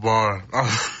 Tough bar.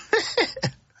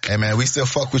 Hey, man, we still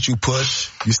fuck with you, Push.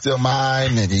 You still mine,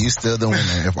 nigga. You still the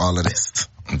winner of all of this.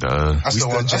 I still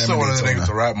want the niggas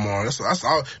to rap more. That's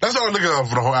all I'm looking at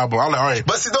for the whole album. I'm like, all right.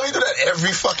 But see, don't you do that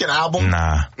every fucking album?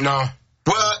 Nah. No.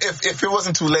 Well, if it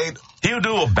wasn't too late, he'll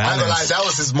do a balance. Like, that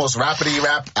was his most rapidy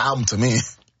rap album to me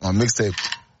on mixtape.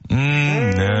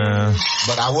 Yeah.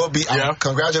 But I will be.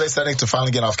 Congratulations that nigga to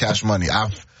finally get off Cash Money.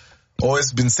 I've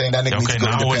always been saying that nigga needs to go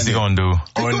independent. What's he gonna do?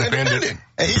 Independent.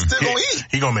 And he's still gonna eat.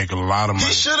 He gonna make a lot of money.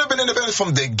 He should have been independent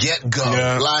from the get-go.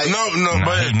 Yeah. Like,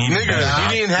 but nigga,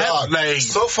 he didn't have, like...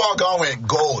 So Far Gone went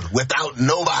gold without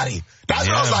nobody. That's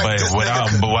what I was like, this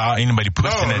but without anybody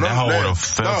pushing it, that whole would have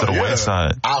fell to the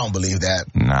wayside. I don't believe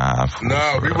that. Nah. I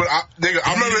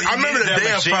remember the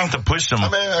day I found to push him.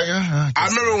 I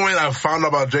remember when I found out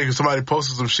about Drake and somebody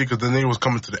posted some shit because the nigga was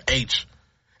coming to the H.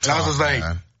 And I was just like...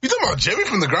 You talking about Jimmy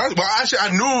from the Grassy? Well, actually, I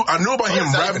knew about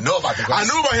him rapping. I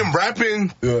knew about him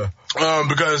rapping. Yeah.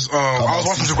 Because I was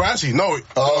watching Degrassi. No,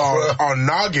 on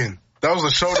Noggin. That was a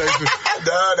show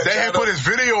that they had put his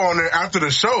video on there after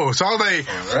the show. So I was like,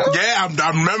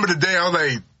 I remember the day. I was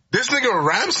like, this nigga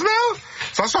raps now?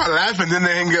 So I started laughing. Then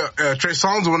they hang Trey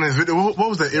Songz on his video. What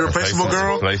was that? Irreplaceable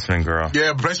Girl? Replacement Girl. Yeah,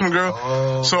 Replacement Girl.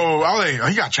 Oh. So I was like,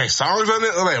 he got Trey Songz on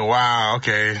it? I was like, wow,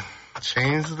 okay.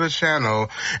 Change the channel.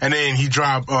 And then he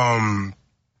dropped, what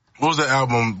was that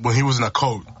album when he was in a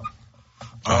coat?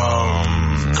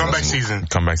 Comeback Season.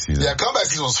 Comeback Season. Yeah, Comeback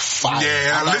Season was fire.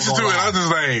 Yeah, I listened to it and I was just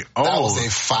like, that was a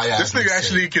fire. This nigga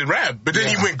actually can rap. But then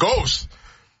he went ghost.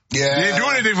 Yeah. He didn't do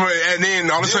anything for it. And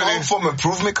then all of a sudden... Did Home from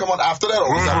Improvement come on after that?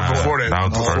 Or before that? That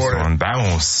was the first one. That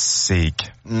one was sick.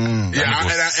 And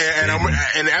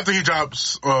after he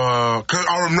drops, cause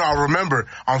I remember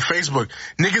on Facebook,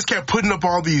 niggas kept putting up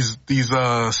all these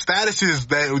statuses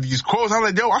these quotes. I'm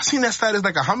like, yo, I seen that status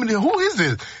like who is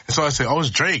this? And so I said, oh, it's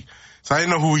Drake. So I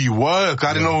didn't know who he was.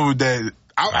 I didn't know who that.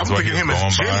 I'm thinking him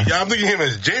as Jimmy. Yeah, I'm thinking him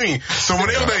as Jimmy. So when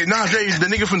they was like, nah, Jay, the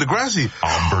nigga from Degrassi.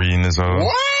 Aubrey in his own.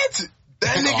 What?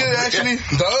 That nigga actually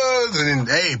does, and then,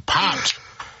 hey, popped.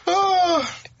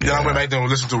 Then I went back there and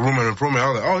listened to Room and Improvement. I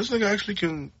was like, oh, this nigga actually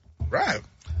can rap.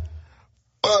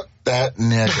 Fuck that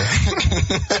nigga.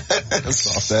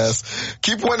 Soft ass.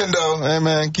 Keep winning, though. Hey,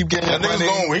 man, keep getting your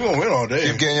money. We gonna win all day.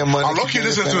 Keep getting your money. I'm lucky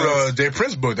listening to the Jay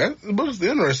Prince book. That book's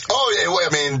interesting. Oh, yeah, well, I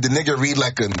mean, the nigga read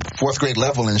like a 4th grade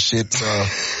level and shit, so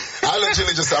I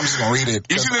legitimately I'm just gonna read it.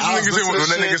 You see this nigga say, when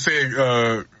that nigga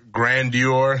said,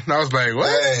 Grandeur. And I was like, what?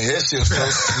 Hey, that shit was so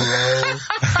slow.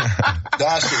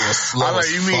 That shit was slow. I was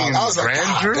like, you mean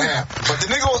Grandeur? Damn. But the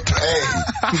nigga was,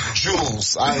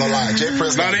 Jules. I ain't gonna lie. Jay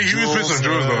Prince. No, he was pissed on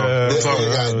Jules, though. This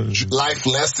nigga got life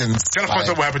lessons. Kind of fucked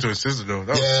up what happened to his sister, though.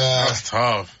 That's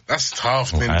tough. That's tough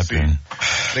thing to see.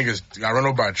 Niggas got run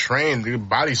over by a train. The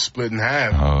body split in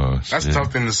half. Oh, that's a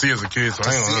tough thing to see as a kid. So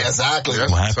I ain't gonna exactly.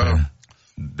 What happened?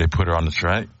 They put her on the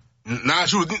track? Nah,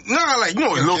 like, you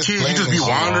know, little kids, you just be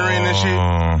wandering and shit.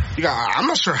 I'm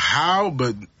not sure how,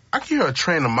 but I can hear a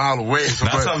train a mile away. So,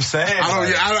 that's what I'm saying.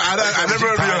 I never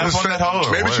really understood.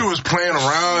 Maybe she was playing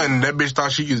around and that bitch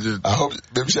thought she could just... I hope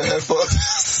maybe she had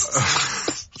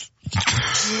headphones.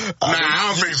 I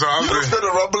don't think so. You listen to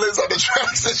the rumblings on the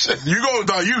tracks and shit. You know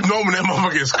when that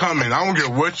motherfucker is coming. I don't care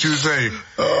what you say.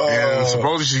 And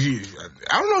supposedly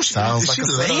I don't know, is she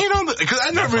laying on the, because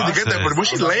I never really get that, but was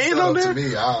she laying on there? To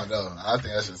me, I don't know. I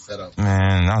think that shit set up.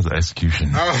 Man, that was an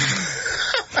execution.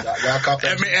 Y'all caught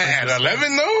that? At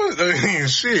 11 though? I mean,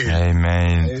 shit. Hey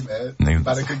man.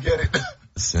 Nobody could get it.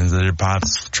 Sins of their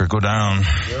pops trickle down. You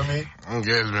know what I mean? I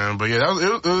guess, man. But yeah,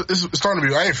 it's starting to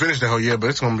be, I ain't finished that whole yet, but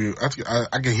it's going to be,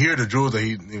 I can hear the jewels that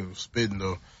he was spitting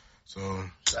though. So.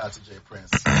 Shout out to Jay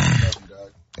Prince. Love you,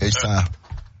 dog. H-Time.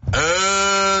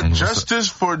 Justice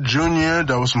for Junior.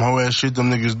 That was some whole ass shit them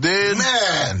niggas did.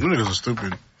 Man. Them niggas are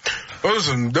stupid. Those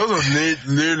are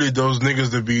literally those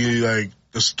niggas that be like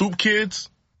the stoop kids.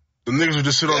 The niggas who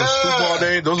just sit on the stoop all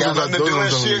day. Those are got nothing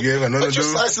but you're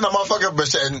slicing a motherfucker,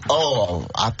 and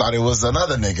I thought it was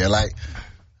another nigga. Like,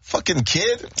 fucking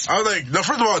kid. I was like,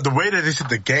 first of all, the way that they said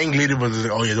the gang leader was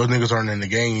like, oh yeah, those niggas aren't in the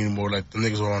gang anymore. Like, the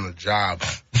niggas were on a job.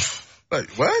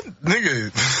 Like, what?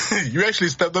 Nigga, you actually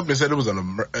stepped up and said it was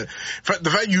the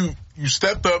fact you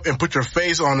stepped up and put your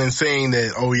face on and saying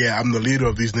that, oh yeah, I'm the leader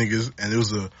of these niggas, and it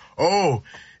was it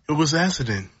was an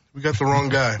accident. We got the wrong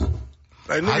guy.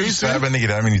 Like, I used to have a nigga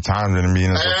that many times in the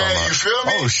meeting. Hey, you feel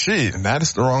me? Oh shit, that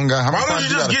is the wrong guy. Why don't you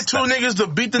just get two niggas to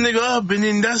beat the nigga up and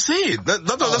then that's it? That's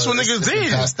what niggas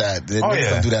did. Past that. Niggas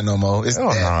don't do that no more. It's damn,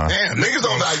 niggas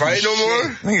don't fight no more.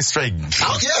 Niggas straight. I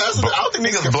don't think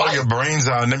niggas can blow fight. Your brains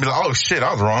out and they be like, oh shit,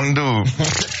 I was wrong, dude.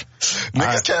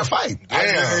 Niggas can't fight.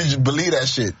 I just believe that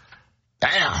shit.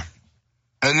 Damn.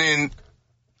 And then,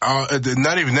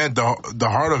 not even that, the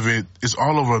heart of it is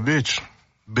all over a bitch.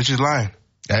 Bitch is lying.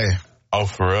 Hey. Oh,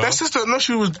 for real? That sister, no,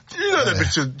 she was, that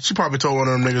bitch, she probably told one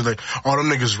of them niggas, like, oh, them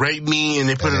niggas raped me, and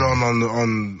they put it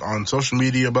on social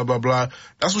media, blah, blah, blah.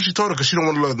 That's what she told her, because she don't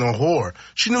want to look no whore.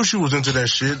 She knew she was into that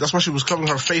shit. That's why she was covering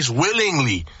her face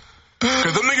willingly.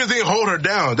 Because them niggas didn't hold her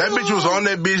down. That bitch was on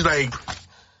that bitch, like,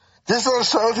 this don't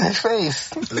show their face.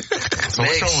 So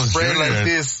which one was spread Junior? Like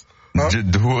this. Huh?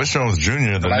 Which one was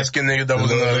Junior? The light-skinned nigga that was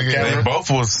in the camera? They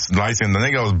both was light-skinned. The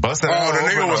nigga was busting out. Oh, the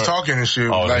nigga was talking and shit.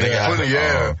 Oh, like,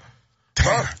 yeah.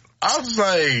 I was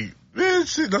like, man,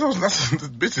 shit, that's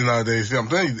bitches nowadays. I'm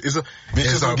telling you, it's a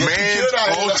man's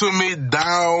ultimate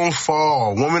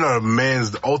downfall. Women are a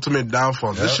man's ultimate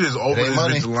downfall. This shit is over. This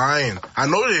bitch lying. I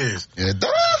know it is. Yeah,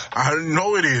 I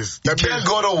know it is. You can't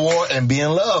go to war and be in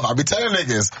love. I be telling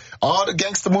niggas, all the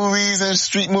gangster movies and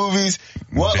street movies,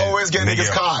 what always get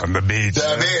niggas caught? The bitch. The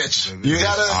bitch. You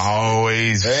gotta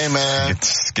always. Hey man,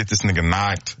 get this nigga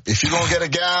knocked. If you gonna get a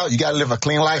gal, you gotta live a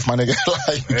clean life, my nigga.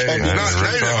 Like, you can't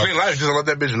not even a clean life. Just let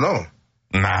that bitch know.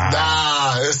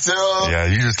 Nah, it's still. Yeah,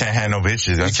 you just can't have no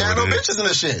bitches. You can't have no bitches in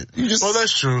the shit. You just. Well,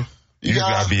 that's true. You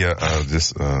gotta be a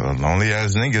lonely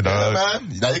ass nigga, dog. Yeah,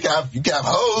 man. Now you can have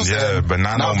hoes. Yeah, but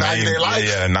not no main.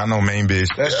 Yeah, not no main bitch.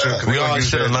 That's true. We all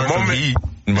should have learned from heat.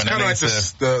 It's kind of like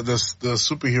the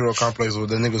superhero complex where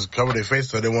the niggas cover their face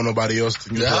so they want nobody else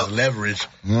to use that leverage.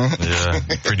 Yeah,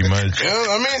 pretty much. Yeah,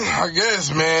 I mean, I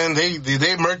guess, man, they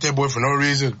murked that boy for no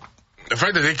reason. The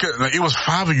fact that they could, like, it was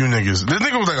 5 of you niggas. This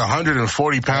nigga was like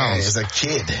 140 pounds. Hey, it's a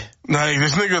kid. Like,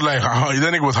 this nigga, like,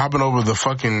 that nigga was hopping over the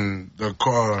fucking, the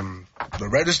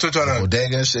register trying to.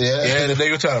 Bodega and shit, yeah, the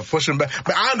nigga trying to push him back.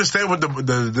 But I understand what the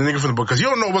nigga from the book, cause you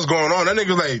don't know what's going on. That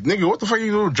nigga's like, nigga, what the fuck are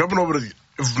you doing jumping over the,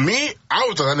 if me, I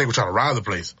would thought that nigga trying to rob the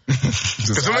place.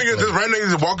 Cause some niggas, this random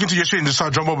niggas walk into your shit and just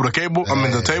start jumping over the cable,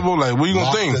 the table, like, what you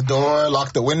gonna think? Lock the door,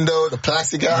 lock the window, the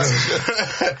plexiglass.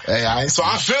 Hey, so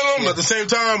I feel him at the same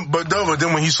time, but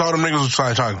then when he saw them niggas was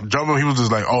trying to jump him, he was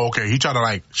just like, oh, okay, he tried to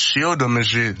like shield them and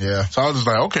shit. Yeah. So I was just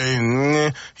like,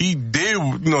 okay, he did,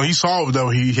 he saw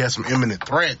that he had some imminent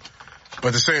threat, but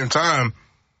at the same time,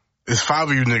 it's 5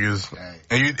 of you niggas,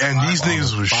 and these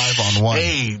niggas was 5 on 1.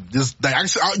 Hey, this like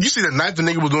you see the knife the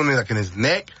nigga was doing it like in his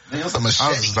neck. It was a machete. I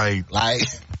was like,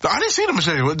 I didn't see the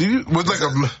machete. What did you? Was like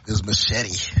it was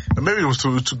machete. Maybe it was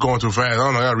going too fast. I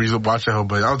don't know. I got reason to watch that,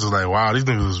 but I was just like, wow, these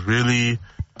niggas was really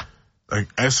like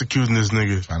executing this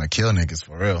nigga, trying to kill niggas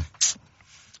for real.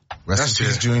 Rest in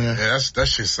peace, Junior. Yeah, that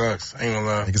shit sucks. I ain't gonna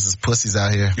lie. Niggas is pussies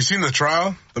out here. You seen the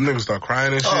trial? Them niggas start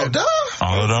crying and shit. Oh, duh.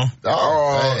 All of them?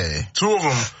 Oh, hey. 2 of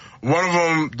them. One of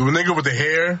them, the nigga with the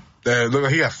hair that looked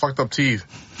like he got fucked up teeth.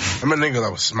 I mean, nigga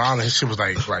that was smiling. His shit was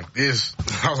like this.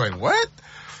 I was like, what?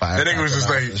 That nigga was just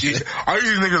like, all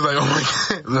these niggas like, oh my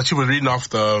god. Like, she was reading off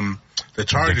the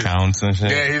charges. The counts and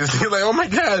shit. Yeah, he was like, oh my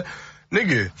god.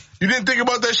 Nigga, you didn't think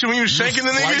about that shit when you was shanking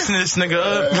the nigga? Slicing this nigga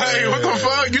up. Like, what the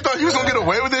fuck? You thought you was gonna get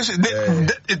away with this shit?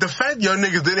 The fact y'all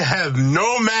niggas didn't have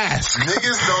no mask.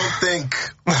 Niggas don't think.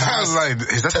 I was like,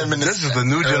 is that 10 minutes. This is the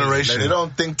new generation. Like, they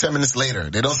don't think 10 minutes later.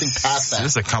 They don't think past that.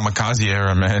 This is a kamikaze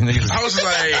era, man. Niggas. I was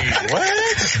like, what?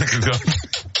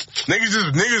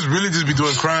 Niggas really just be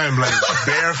doing crime like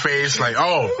barefaced, like,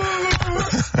 oh,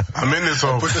 I'm in this, so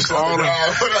all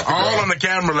on the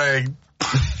camera, like,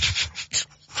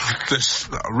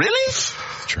 really?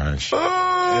 Trash.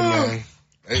 I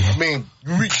mean,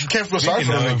 you can't feel sorry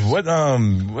for them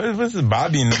niggas. What's the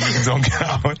Bobby and the niggas don't get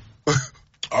out?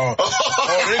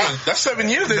 Nigga, that's 7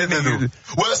 years they didn't do.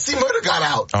 Well, C Murder got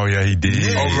out. Oh yeah, he did.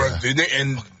 Yeah.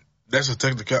 And that's a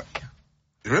technical.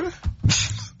 Really?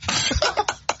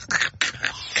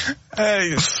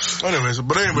 Hey. Anyways,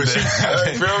 hey,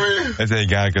 feel me? They say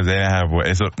got it because they didn't have what?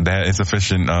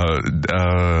 Insufficient.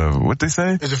 What they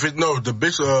say? The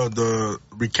bitch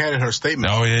recanted her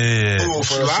statement. Oh yeah. Ooh,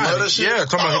 for murder shit? Yeah,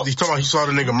 talking about he saw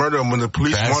the nigga murder him when the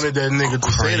police wanted that nigga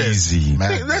to say that. Crazy,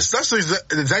 man. That's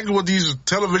exactly what these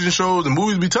television shows and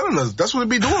movies be telling us. That's what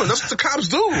they be doing. That's what the cops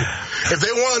do. If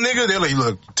they want a nigga, they're like,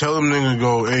 look, tell them nigga to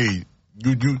go, hey.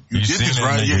 You did this,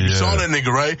 right? Nigga, you saw that nigga,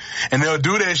 right? And they'll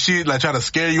do that shit, like try to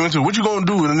scare you into it. What you gonna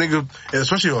do with a nigga,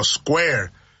 especially a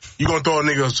square? You gonna throw a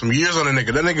nigga some years on a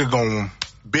nigga. That nigga gonna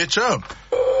bitch up.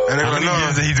 And how many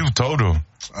years did he do total?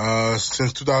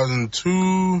 Since 2002.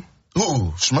 Who?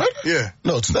 Schmurder? Yeah.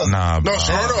 No, 2000. No,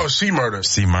 Schmurder or C Murder?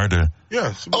 C Murder.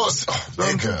 Yeah.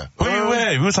 Nigga. We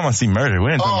were talking about C Murder.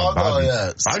 We didn't talk about Bobby.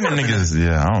 Yeah. Bobby niggas,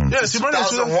 yeah, I don't know. Yeah, C Murder.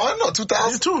 2001 or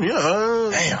 2002? Yeah.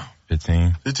 Damn.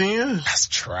 15 years. That's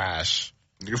trash.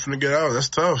 You're finna get out. That's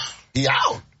tough. He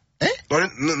out. No,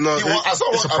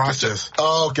 it's a process.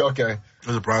 Oh, okay.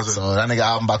 It's a process. So that nigga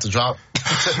album about to drop.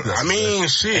 I mean,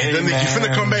 shit. Hey, then you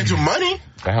finna come back to money.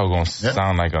 That hell gonna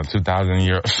sound like a 2,000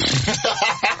 year.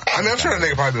 I mean, I'm sure that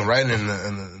nigga probably been writing in the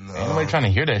ain't nobody trying to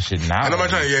hear that shit now. Ain't nobody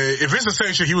trying to, if it's the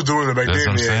same shit he was doing back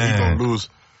then, he gonna lose.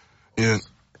 Yeah.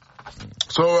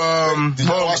 So, did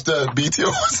you watch the BT?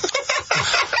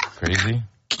 Crazy.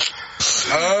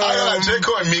 J.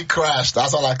 Cole and Meek crashed.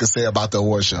 That's all I can say about the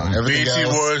award show. Everything BET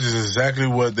else Awards is exactly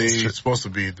what they supposed to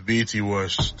be. The BET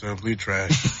Awards, complete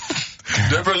trash.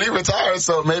 Deborah Lee retired,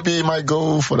 so maybe he might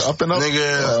go for the up and up.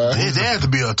 Nigga, there has to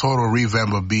be a total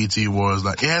revamp of BET Awards.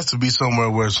 Like, it has to be somewhere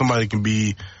where somebody can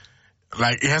be,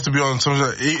 like, it has to be on some,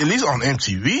 at least on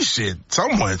MTV shit,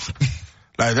 somewhat.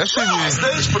 Like, that shit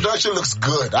stage production looks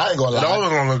good. I ain't gonna lie. It always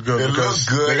gonna look good. It looks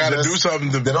good. They gotta do something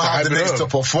to they don't have the niggas to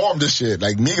perform this shit.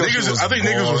 Like, niggas I think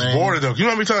niggas was bored though. You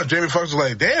know how many times Jamie Foxx was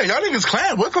like, damn, y'all niggas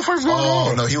clap. What the fuck's going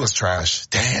on? Oh, no, he was trash.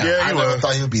 Damn. Yeah, I never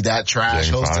thought he would be that trash.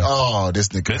 This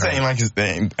nigga. This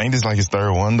ain't this like his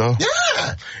third one though?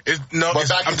 Yeah.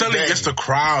 I'm telling you, it's the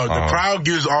crowd. The crowd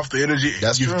gives off the energy.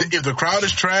 That's true. If the crowd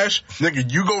is trash,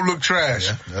 nigga, you go look trash.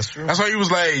 Yeah, that's true. That's why he was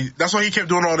like, that's why he kept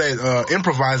doing all that,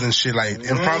 improvising shit, like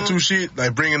impromptu shit.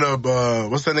 Like bringing up,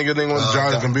 what's that nigga name on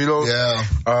John Gambino?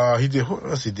 Yeah. He did, what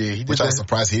else he did? Which I was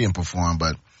surprised he didn't perform,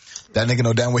 but that nigga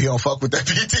know damn well he don't fuck with that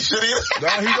BET shit either.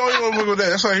 Nah, he don't even fuck with that.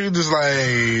 That's why he was just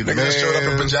like, nigga showed up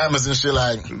in pajamas and shit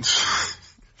like,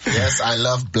 yes, I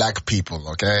love black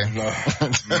people, okay? I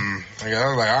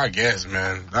was like, I guess,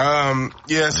 man.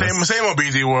 Same on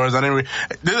BET Awards.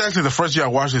 This is actually the first year I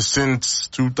watched it since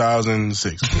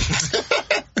 2006.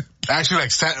 Actually,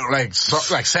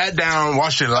 sat down,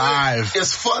 watched it live.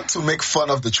 It's fun to make fun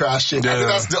of the trash shit. Yeah. I think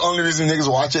that's the only reason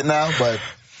niggas watch it now, but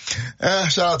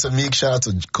shout out to Meek, shout out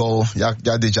to Cole. Y'all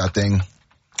did y'all thing.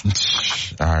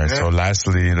 Alright, so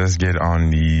lastly, let's get on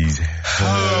these.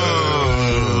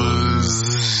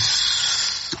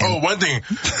 One thing,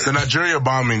 the Nigeria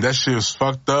bombing, that shit was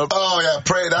fucked up. Oh yeah,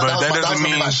 pray. That doesn't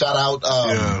mean my shout out.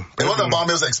 It wasn't a bombing,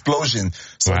 it was an explosion.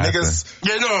 So what niggas.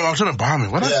 Happened? Yeah, no, I'm talking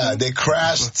bombing. What happened? They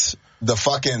crashed the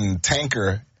fucking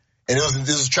tanker, and this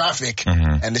was traffic,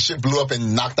 and the shit blew up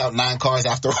and knocked out 9 cars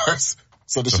afterwards.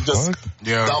 So this shit just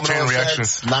chain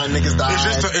reaction. 9 niggas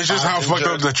died. It's just how fucked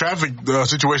up the traffic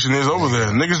situation is over there.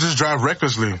 Niggas just drive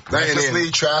recklessly.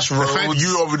 Trash roads. The fact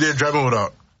you over there driving with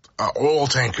a oil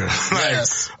tanker,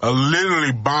 a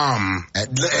literally bomb.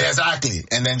 Exactly,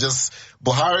 and then just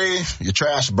Buhari, you're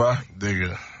trash, bruh.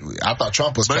 Nigga. I thought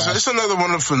Trump was trash. But it's another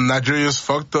one of Nigeria's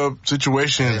fucked up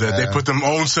situations that they put them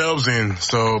own selves in.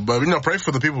 So, but pray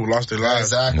for the people who lost their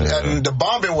lives. Exactly. Yeah. And the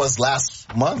bombing was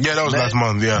last month. Yeah, that was last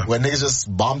month. Yeah, when niggas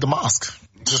just bombed the mosque,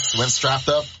 just went strapped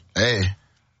up. Hey,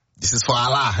 this is for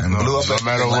Allah, and blew up. No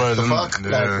matter what. The fuck?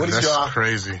 What is that's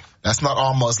crazy. That's not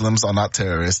all Muslims are not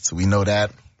terrorists. We know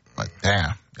that. Like,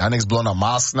 damn, y'all niggas blowing up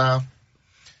mosques now.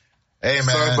 Hey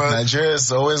man,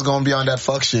 Nigeria's always gonna be on that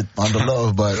fuck shit on the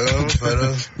low, but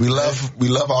we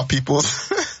love our people.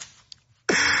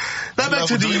 Now back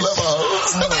to these. We love our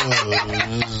hoes.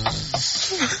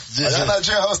 Are y'all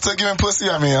Nigerian hoes still giving pussy?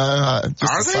 I mean,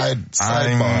 just a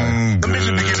sidebar. Them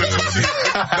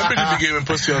bitches be giving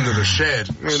pussy under the shed.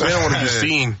 They don't want to be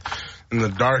seen in the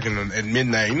dark and at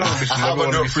midnight. You know how bitches never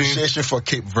want to be seen. Appreciation for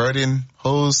Cape Verdean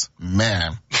hoes,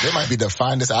 man. They might be the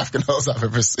finest African hoes I've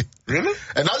ever seen. Really?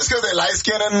 And not just because they light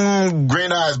skin and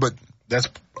green eyes, but that's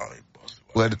probably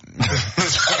what.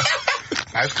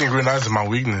 Light skin, green eyes is my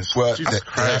weakness. Well,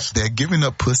 they're giving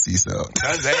up pussy, so.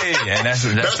 That's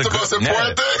the most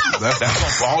important thing. That's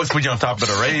gonna always put you on top of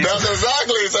the race. That's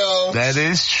exactly so. That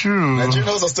is true. Nigerian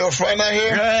hoes are still fronting out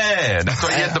here? Yeah, that's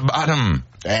why you at the bottom.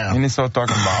 Damn. And they start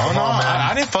talking about, oh no,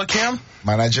 I didn't fuck him.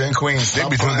 My Nigerian queens. They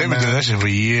been doing that shit for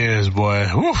years, boy.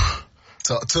 Whew.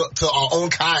 To our own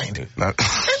kind. Ain't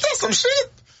that some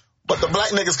shit? But the black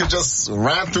niggas could just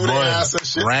ran through their ass and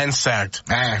shit. Ransacked.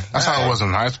 Man. That's how it was in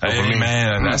high school for me. Hey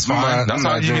man, that's fine. That's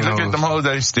how you look at them hoes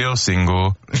that are still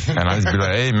single. And I just be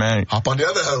like, hey man. Hop on the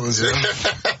other hoes.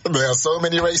 There are so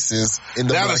many races in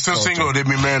the black culture. Now they're still single, they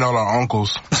be marrying all our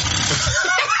uncles.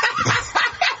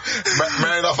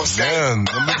 Married off of Skype. Yeah,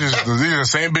 these are the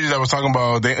same bitches that was talking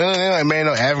about. They like marrying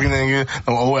no African nigga,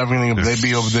 no old African nigga, but they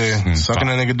be over there sucking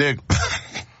that nigga dick.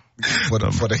 For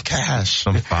the cash.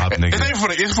 Some pop niggas.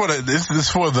 It's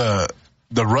for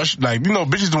the rush, like, you know,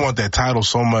 bitches don't want that title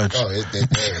so much. Oh,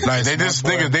 like, they just,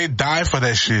 niggas, they die for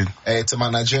that shit. Hey, to my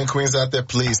Nigerian queens out there,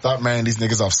 please stop marrying these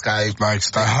niggas off Skype. Like,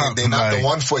 stop. They're not the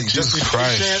one for you. Just be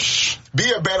patient.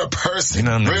 Be a better person.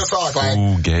 Real talk. Like,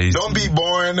 don't be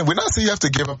boring. We're not saying you have to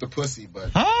give up the pussy,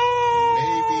 but maybe,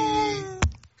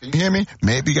 can you hear me?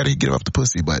 Maybe you gotta give up the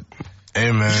pussy, but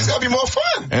hey man, it's gotta be more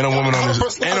fun. Ain't a woman on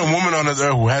this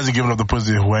earth who hasn't given up the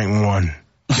pussy who ain't won.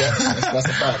 Yeah, that's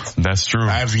a fact. That's true.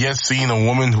 I've yet seen a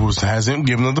woman who hasn't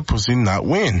given up the pussy not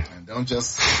win. And don't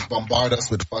just bombard us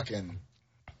with fucking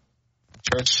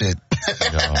church shit.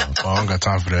 I don't got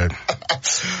time for that.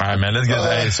 All right, man, let's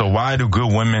get so why do good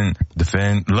women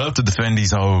love to defend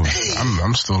these hoes?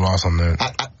 I'm still lost on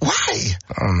that. Why?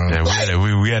 I don't know.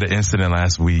 Yeah, we had an incident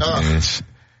last week, and it's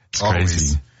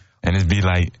crazy. And it'd be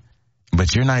like,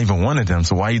 but you're not even one of them,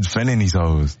 so why are you defending these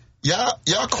hoes?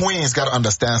 Y'all queens gotta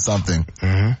understand something.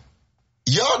 Mm-hmm.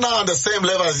 Y'all not on the same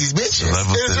level as these bitches.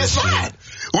 It's just not.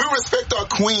 We respect our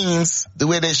queens the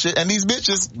way they shit, and these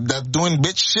bitches that doing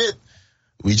bitch shit,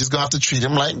 we just gonna have to treat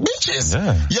them like bitches.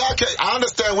 Yeah. I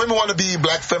understand women want to be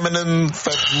black feminine,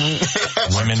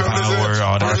 women power,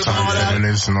 all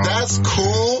that. That's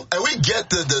cool, and we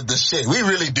get the shit. We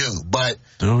really do, but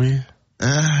do we? You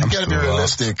gotta be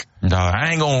realistic.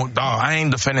 I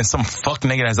ain't defending some fuck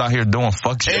nigga that's out here doing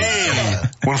fuck shit. Hey,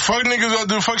 when fuck niggas go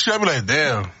do fuck shit, I be like,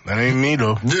 damn, that ain't me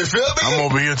though. You feel me? I'm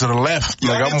over here to the left. You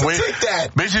like I'm waiting. Take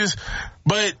that. Bitches,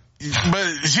 but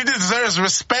she deserves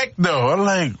respect though. I'm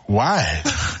like, why?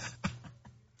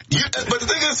 But the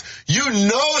thing is, you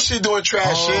know she doing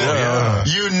trash shit. Yeah.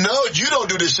 You know you don't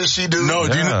do this shit she do. No,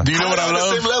 do you know what I love?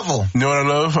 The same level. You know what I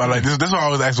love? I like this. This is what I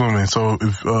always ask women. So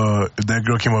if that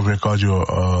girl came up here and called you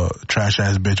a trash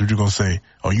ass bitch, what you gonna say?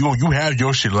 Oh, you have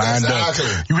your shit lined up.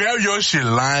 You have your shit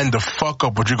lined the fuck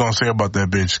up. What you gonna say about that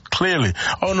bitch? Clearly.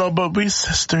 Oh no, but we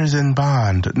sisters in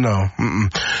bond. No.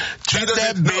 Treat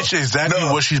that bitch exactly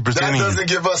what she's presenting. That doesn't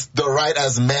give us the right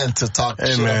as men to talk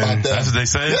shit about that. That's what they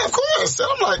say? Yeah, of course. And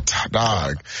I'm like,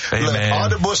 dog. Hey, look, man. all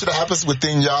the bullshit that happens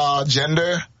within y'all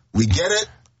gender, we get it.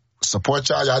 Support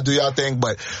y'all do y'all thing,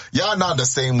 but y'all not the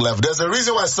same level. There's a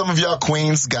reason why some of y'all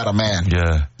queens got a man.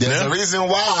 Yeah. There's a reason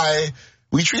why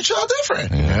we treat y'all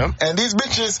different. Yeah. And these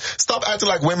bitches, stop acting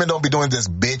like women don't be doing this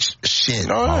bitch shit.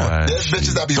 Oh, yeah. There's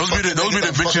bitches that be those be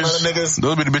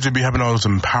the bitches be having all those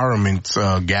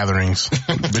empowerment gatherings.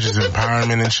 Bitches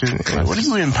empowerment and shit. Like, what are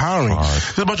you empowering?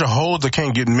 There's a bunch of hoes that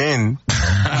can't get men.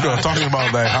 Talking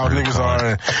about like how niggas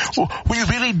are. We're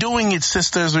really doing it,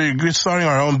 sisters. We're starting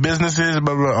our own businesses.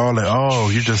 Blah blah. Oh, like, oh,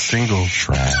 you're just single.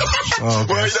 Trash.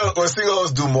 Okay. Well,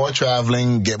 singles do more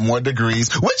traveling, get more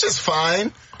degrees, which is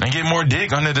fine. And get more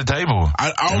dick under the table.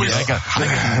 I always when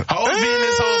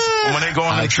they go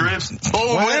on their trips.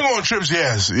 Oh, when they go on trips,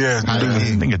 yes.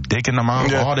 Nigga dick in the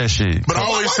mouth, all that shit. But I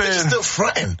always say still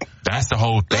fronting. That's the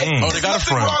whole thing. They got a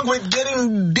front. Nothing wrong with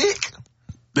getting dick.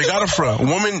 They got a front.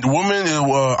 Women,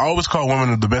 I always call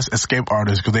women the best escape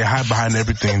artists because they hide behind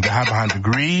everything. They hide behind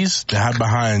degrees. They hide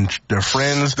behind their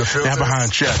friends. They hide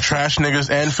behind trash niggas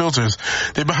and filters.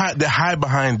 They hide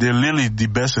behind. They're literally the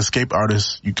best escape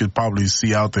artists you could probably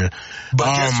see out there. But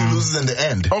guess who loses in the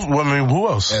end? Oh, well, I mean, who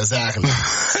else? Exactly.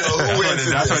 So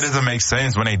that's why it doesn't make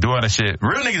sense when they do all that shit.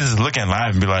 Real niggas just look in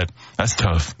live and be like, that's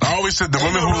tough. I always said the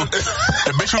women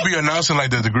the bitch would be announcing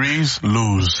like the degrees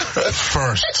lose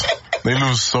first. They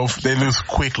lose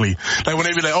quickly. Like when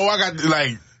they be like, oh, I got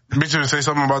like, bitch would say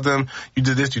something about them. You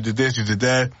did this, you did this, you did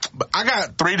that. But I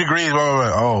got 3 degrees.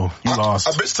 Oh, you lost.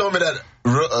 A bitch told me that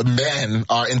men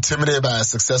are intimidated by a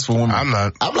successful woman. I'm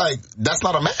not. I'm like, that's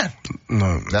not a man.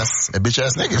 No. That's a bitch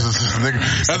ass nigga.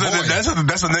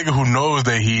 That's a nigga who knows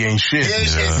that he ain't shit.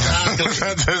 Exactly.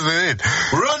 That's it.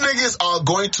 Real niggas are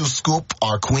going to scoop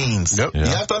our queens. Yep. You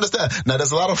have to understand. Now,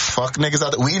 there's a lot of fuck niggas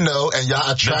out there. We know, and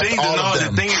y'all attract all of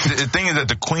them. The thing is that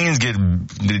the queens get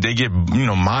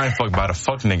mind fucked by the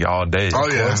fuck nigga all day. Oh,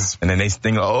 yeah. And then they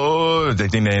think, they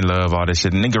think they in love, all this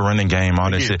shit. Nigga running game, all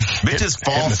this shit. Bitches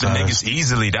fall for niggas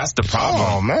easily. That's the problem.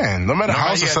 Oh, man. No matter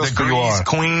how successful you are.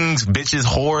 Queens, bitches,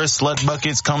 whores, slut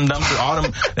buckets, cum dumpsters, all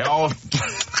them, they all...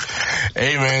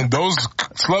 Hey, man, those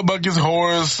slut buckets,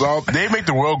 whores, they make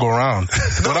the world go round.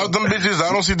 Without them bitches,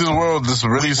 I don't see this world just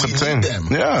really subtend.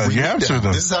 Yeah, you have to.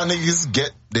 This is how niggas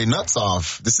get their nuts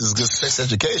off. This is just sex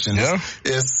education. Yeah.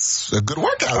 It's a good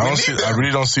workout. I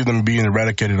really don't see them being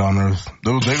eradicated on Earth.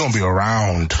 They're going to be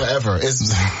around. Forever. It's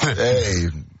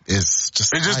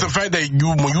just the fact that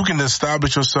when you can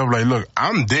establish yourself like, look,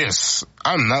 I'm this.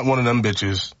 I'm not one of them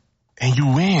bitches. And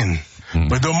you win.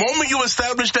 But the moment you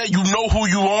establish that, you know who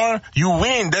you are, you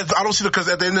win. I don't see because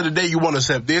at the end of the day, you want to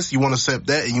accept this, you want to accept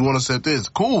that, and you want to accept this.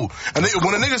 Cool. And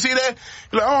when a nigga see that,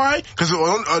 you're like, all right, because a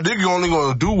nigga only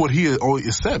going to do what he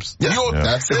accepts. Yeah,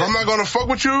 that's if it. I'm not going to fuck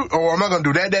with you, or I'm not going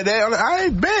to do that, I'm like, I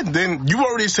bet. Then you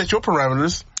already set your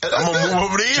parameters. I'm going to move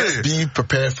over there. Just be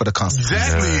prepared for the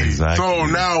consequences. Exactly. So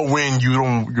now when you're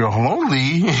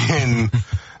lonely and...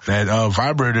 that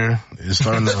vibrator is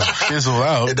starting to fizzle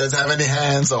out. It doesn't have any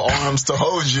hands or arms to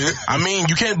hold you. I mean,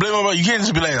 you can't blame them. You can't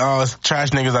just be like, oh, it's trash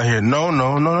niggas out here. No.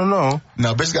 No,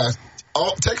 bitch, guys,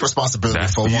 take responsibility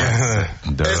for one.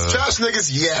 It's trash niggas,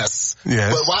 yes.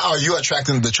 But why are you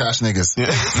attracting the trash niggas? Yeah.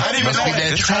 Not even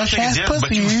that trash ass pussy.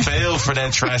 But you fail for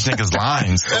that trash niggas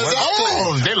lines. Exactly.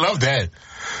 Oh, they love that.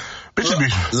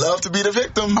 Love to be the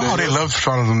victim. Oh, they love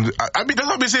trying to. I mean, that's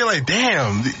what I be saying. Like,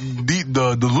 damn,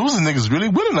 the losing niggas really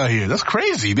winning out here. That's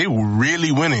crazy. They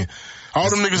really winning. All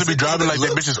them niggas that be driving like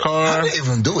that bitch's car. How do they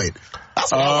even do it?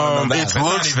 That's what I want to know. It's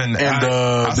looks and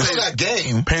that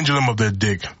game pendulum of their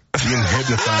dick. Being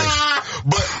hypnotized.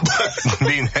 but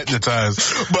being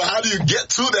hypnotized. But how do you get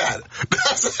to that?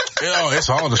 It's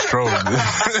all the strobe.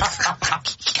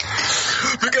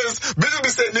 Because bitches be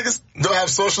saying niggas don't have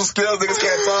social skills, niggas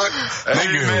can't talk.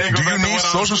 Nigga, do you need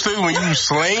social skills when you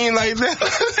slaying like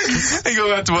that? They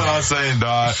go back to what I was saying,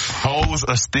 dog. Hoes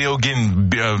are still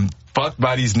getting fucked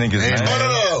by these niggas, man.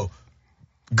 No.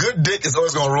 Good dick is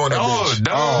always gonna ruin a bitch.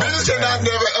 Bitches cannot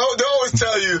never. They always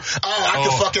tell you, I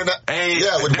can fucking.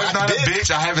 With there's not dick. a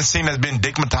bitch I haven't seen that's been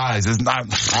dickmatized. It's not.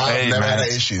 I've never had an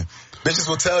issue. Bitches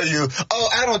will tell you,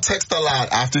 I don't text a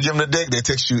lot. After you give them the dick, they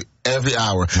text you every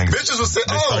hour. Bitches will say,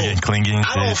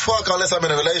 I don't fuck unless I'm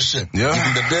in a relationship. Yeah. Give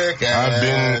them the dick.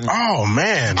 Man. You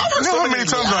know how many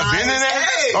times I've been in that?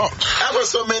 I've heard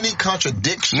so many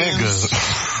contradictions. Niggas.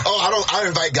 I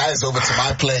invite guys over to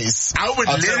my place. I would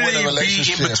literally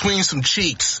be in between some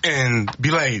cheeks and be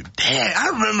like, damn, I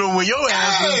remember when your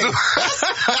ass was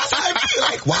that's how I feel.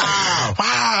 Like,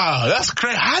 wow, that's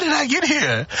crazy. How did I get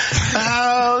here?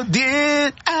 How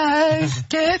did I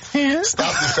get here?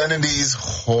 Stop defending these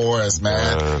whores,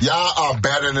 man. Y'all are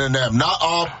better than them. Not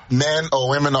all men or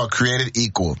women are created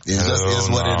equal. It just is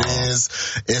what it is.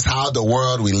 It's how the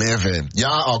world we live in.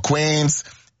 Y'all are queens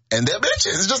and they're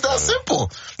bitches. It's just that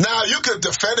simple. Now, you could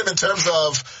defend them in terms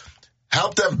of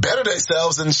help them better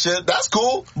themselves and shit. That's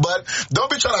cool, but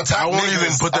don't be trying to attack niggas. I won't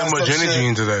even put that much energy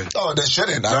into that. Oh, they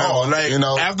shouldn't at all. Like,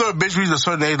 after a bitch reaches a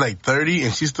certain age, like 30,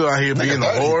 and she's still out here being a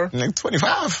whore. Like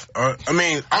 25. I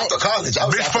mean, after college.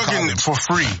 Bitch fucking for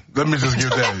free. Let me just give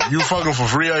that. You fucking for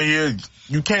free out here.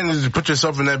 You can't just put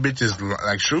yourself in that bitch's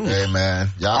like shoes. Hey man,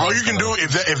 all you can do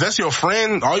if that's your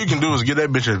friend, all you can do is give that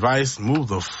bitch advice. Move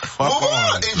the fuck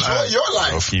on. Enjoy your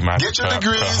life. Get your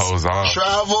degrees.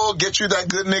 Travel. Get you that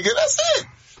good nigga. That's it.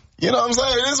 You know what I'm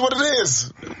saying? It is what it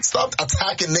is. Stop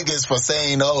attacking niggas for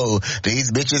saying,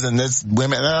 these bitches and this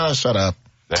women. Shut up.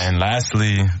 And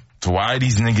lastly, why are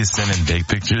these niggas sending dick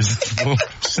pictures?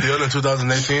 Still in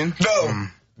 2018? No.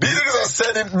 These niggas are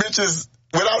sending bitches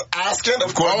without asking asking.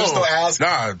 Of course, bitches don't ask.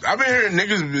 Nah, I've been hearing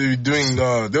niggas be doing,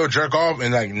 they'll jerk off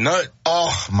and like nut.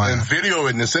 Oh, my. And video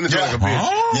it and send it to like a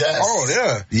bitch. Yes. Oh,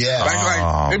 yeah. Yeah.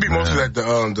 Like, maybe mostly like the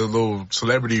little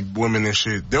celebrity women and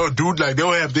shit. They'll do, like,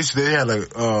 they'll have this, they had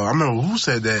like, I remember who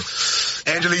said that.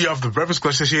 Angela Yee off the Breakfast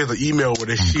Club said she has an email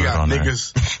where she got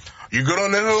niggas. You good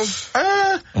on that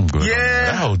hoe? I'm good.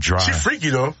 Yeah. That hoe dry. She freaky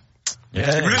though.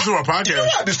 Yeah. If you listen to our podcast. You know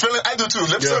what I be feeling? I do too.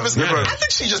 Lip service. Yeah. I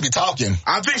think she just be talking.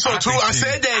 I think so too. I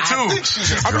said that too. I think she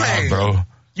just I'm dry, like, bro.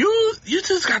 You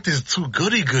just got this too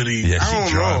goody. Yeah, I she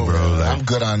don't dry, know, bro. Like, I'm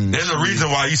good on. There's a reason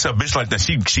why you said bitch like that.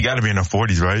 She got to be in her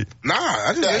 40s, right? Nah,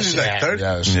 I think she's like 30.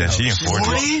 Yeah, she in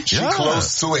 40s. She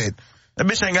close to it. That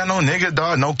bitch ain't got no nigga,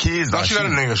 dog. No kids. No, she got a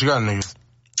nigga. She got a nigga.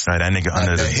 Right, that nigga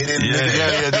under the hidden yeah, nigga.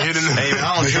 Yeah, the hidden nigga. Hey,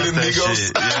 I don't trust that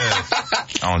shit.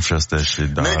 Yeah. I don't trust that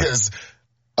shit, dog. Niggas,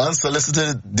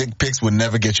 unsolicited dick pics would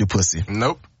never get you pussy.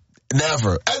 Nope.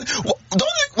 Never. And why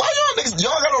y'all niggas,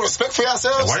 y'all got no respect for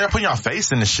yourselves? Why y'all putting your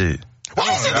face in the shit? Why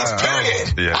you say this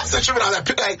period? Yeah. I'm still tripping on that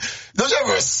pic. Like, don't you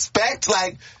ever respect,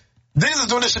 like, niggas is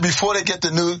doing this shit before they get the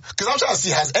news? Cause I'm trying to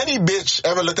see, has any bitch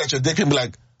ever looked at your dick and be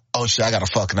like, oh shit, I gotta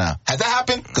fuck now? Has that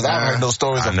happened? Cause I haven't heard no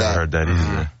stories of that. I never heard that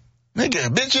either. Nigga,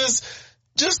 bitches,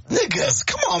 just niggas.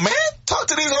 Come on, man. Talk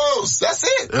to these hoes. That's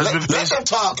it. Let them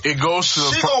talk. It goes to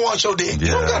she gonna want your dick. Yeah,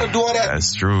 you don't gotta do all that.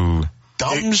 That's true.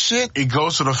 Dumb shit. It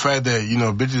goes to the fact that, you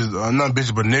know, bitches, not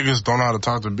bitches, but niggas don't know how to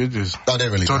talk to bitches. Oh, they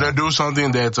really So don't. they'll do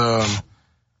something that,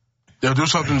 they'll do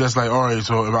something that's like, alright,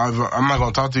 so if I'm not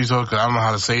gonna talk to you so, cause I don't know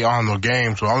how to say it, I don't have no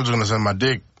game, so I'm just gonna send my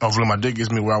dick. Hopefully my dick gets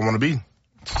me where I wanna be.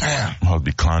 Damn. I'll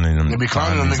be clowning them. They be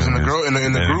clowning them niggas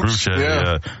in the group chat.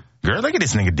 Yeah. Girl, look at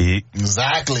this nigga dick.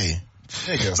 Exactly.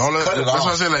 Niggas, that's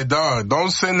why I say, like, dog, don't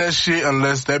send that shit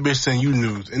unless that bitch send you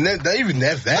news. And that don't even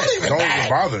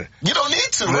bother. You don't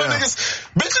need to. Real niggas,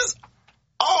 bitches,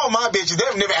 all my bitches,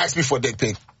 they've never asked me for a dick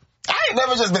pic. I ain't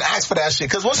never just been asked for that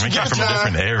shit. Cause once you get from a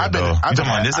different era, though. You talking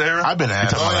about this era? I've been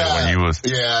asked. You talking about when you was?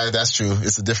 Yeah, that's true.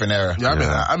 It's a different era.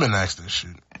 Yeah, I've been asked this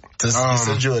shit. To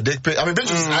send you a dick pic. I mean,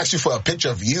 bitches ask you for a picture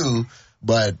of you,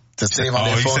 but to save on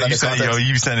their phone.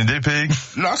 You sending dick pic?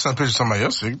 No, I sent a picture of somebody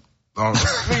else.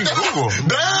 Google.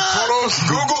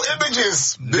 Google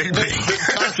images. Big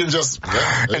cock can just.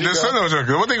 And just send those.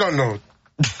 What they gonna know?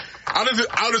 I'll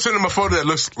just send them a photo that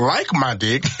looks like my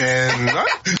dick, and that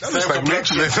looks like me.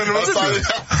 Send them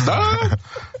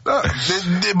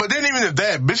but then even if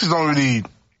that, bitches don't really.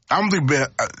 I don't think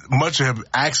much have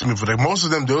asked me for that. Most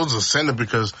of them, they'll just send it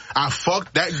because I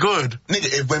fucked that good.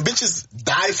 Nigga, when bitches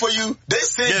die for you, they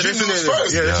send you news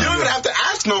first. Yeah, you don't even have to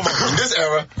ask no more in this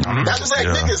era. That's just like,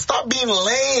 nigga, stop being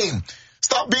lame.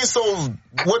 Stop being so,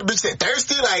 what the bitch say,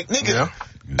 thirsty? Like, nigga,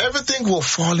 everything will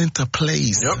fall into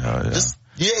place. Yep.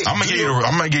 I'm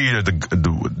gonna give you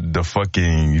the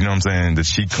fucking, you know what I'm saying, the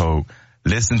cheat code.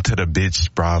 Listen to the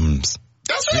bitch problems.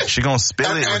 That's it. She gonna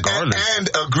spill it regardless. And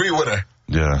agree with her.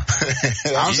 Yeah.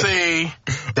 I'll say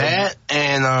that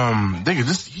and,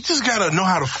 nigga, you just gotta know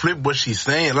how to flip what she's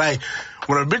saying. Like,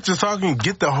 when a bitch is talking, a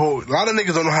lot of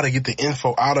niggas don't know how to get the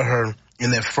info out of her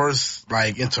in that first,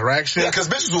 like, interaction. Yeah, cause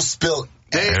bitches will spill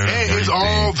it's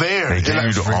all there. They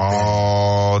give you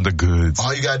all the goods.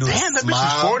 All you gotta do is damn, that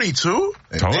smile. bitch is 42?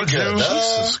 Told you.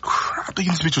 Jesus Christ. I think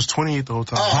this bitch was 28 the whole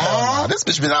time. Oh, this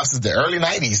bitch been out since the early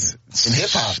 90s in hip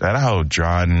hop. That hoe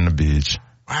dried in the bitch.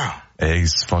 Wow.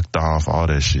 Eggs fucked off, all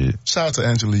that shit. Shout out to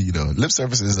Angela Yee, though. Lip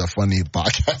Service is a funny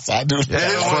podcast. I do. Yeah,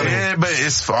 it's funny. Yeah, but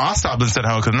I stopped listening to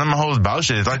her because none of my hoes about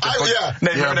shit. It's like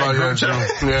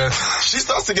She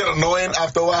starts to get annoying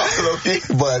after a while, okay?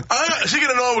 But she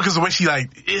get annoying because the way she damn,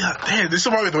 this is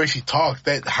probably the way she talks,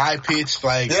 that high pitched,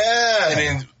 like, and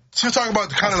then she was talking about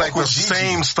kind of like the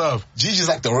same stuff. Gigi's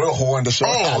like the real whore in the show.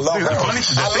 I love her.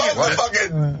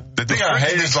 The thing I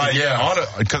hate is like,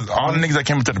 because all the niggas that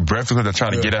came into the Breakfast Club that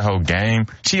tried to get that whole game,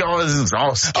 she always is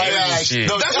all scared and shit.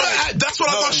 No, that's what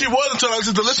I thought she was until I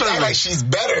listened to Lip Like she's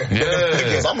better.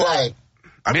 Yeah. I'm like,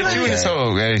 bitch, you in this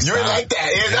whole, hey, you're like that.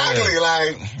 Exactly.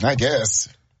 Like, I guess.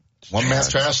 One man's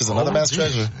trash is another man's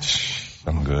treasure.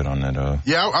 I'm good on that,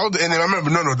 Yeah, and then I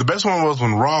remember, the best one was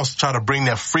when Ross tried to bring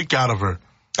that freak out of her.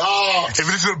 Oh. If you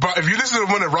listen to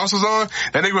the one that Ross was on,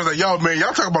 that nigga was like, yo, man,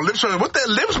 y'all talking about lip service. What that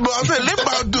lips about? I said, lip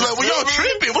about, dude, like, well, y'all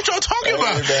tripping. What y'all talking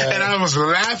about? And I was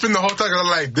laughing the whole time. I was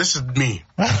like, this is me.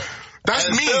 That's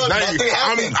me.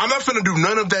 I'm not finna do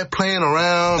none of that playing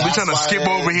around. We trying to skip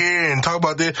over here and talk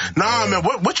about this. Nah, man,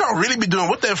 what y'all really be doing?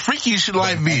 What that freaky shit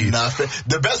life be? Nothing.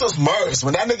 The best was Murs.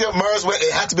 When that nigga Murs went,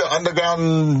 it had to be an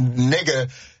underground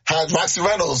nigga. Had Roxy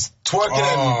Reynolds twerking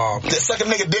and the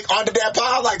second nigga dick onto that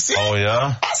pile. I was like, see? Oh,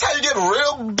 yeah? That's how you get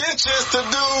real bitches to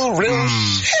do real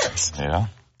shit. Yeah.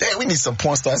 Damn, we need some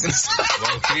porn stars in this.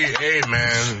 Hey,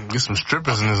 man, get some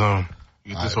strippers in the zone.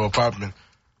 Get this whole popping.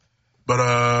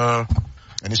 But,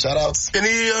 any shout-outs?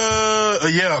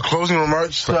 Closing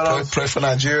remarks. Pray for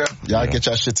Nigeria. Y'all get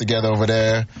y'all shit together over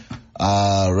there.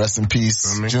 Rest in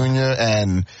peace, Junior,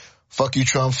 and fuck you,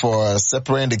 Trump, for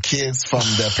separating the kids from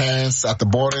their parents at the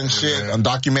border and shit,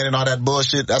 undocumented all that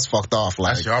bullshit. That's fucked off.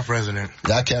 Like, that's y'all president.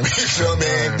 Y'all can't be, you feel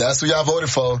me? That's who y'all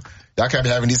voted for. Y'all can't be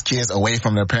having these kids away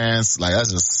from their parents. Like,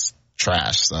 that's just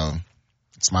trash. So,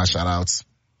 it's my shout-outs.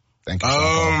 Thank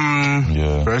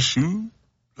you, Fresh you?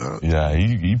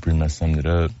 You pretty much summed it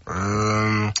up.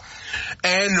 And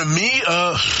me,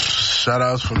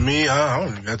 shout-outs for me. I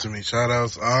don't even got too many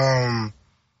shout-outs. What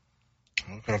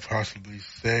can I possibly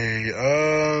say?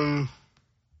 One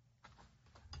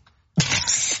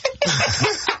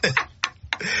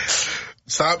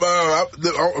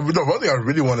thing I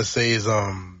really want to say is,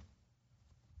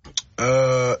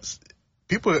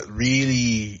 people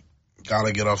really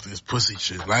gotta get off this pussy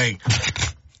shit. Like,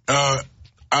 I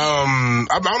don't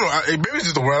know, maybe it's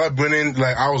just the world I've been in,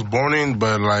 like, I was born in,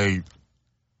 but, like,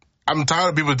 I'm tired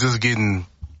of people just getting,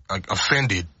 like,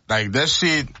 offended. Like, that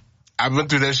shit, I've been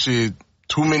through that shit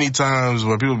too many times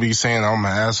where people be saying, I'm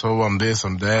an asshole, I'm this,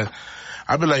 I'm that.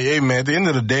 I be like, hey man, at the end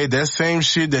of the day, that same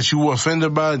shit that you were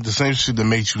offended by, the same shit that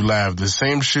makes you laugh, the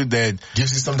same shit that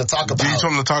gives you something to talk about.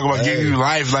 Give you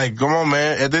life. Like, come on,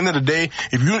 man. At the end of the day,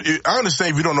 I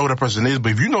understand if you don't know who that person is,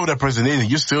 but if you know who that person is and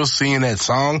you're still singing that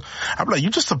song, I be like,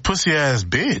 you just a pussy ass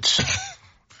bitch.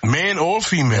 Man or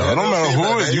female. I don't matter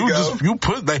who it is. You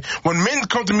put, like, when men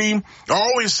come to me, I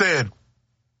always said,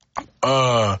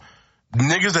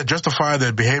 niggas that justify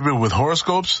their behavior with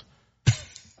horoscopes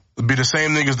be the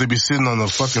same niggas that be sitting on the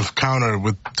fucking counter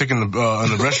with taking in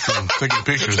the restroom, taking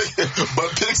pictures.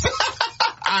 But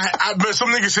I bet some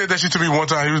nigga said that shit to me one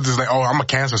time. He was just like, "Oh, I'm a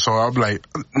Cancer," so I'll be like,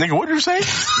 "Nigga, what did you say?"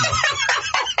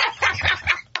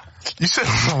 You said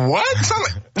what?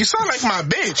 You sound like my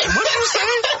bitch. What did you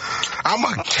say? I'm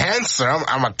a Cancer.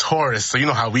 I'm a Taurus. So you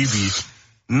know how we be.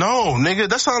 No, nigga,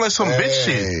 that sounds like some bitch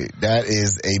shit. That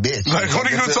is a bitch. Like, what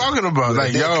are you talking about?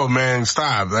 Like, yo, man,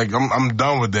 stop. Like, I'm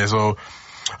done with that. So,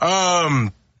 I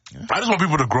just want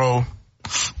people to grow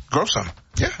some.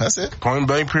 Yeah, that's it. Point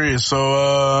blank period.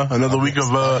 So, another week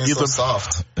of, either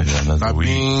soft. Not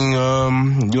being,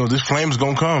 this flame's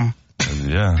gonna come.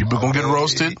 Yeah. People gonna get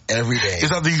roasted every day.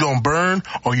 It's either you gonna burn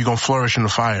or you gonna flourish in the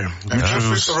fire. You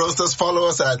choose to roast us. Follow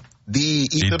us at the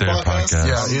Ether Podcast.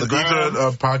 Yeah, Ether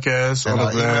Podcast on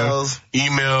the gram.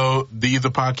 Email the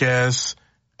Ether Podcast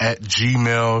at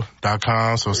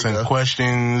gmail.com. So send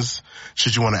questions,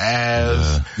 shit you want to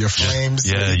ask, your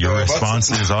flames, your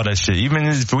responses, all that shit. Even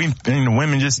if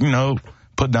women just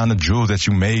put down the jewels that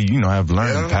you may, have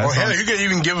learned and passed on. You can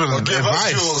even give us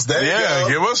advice. Us jewels. There you go.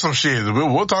 Give us some shit.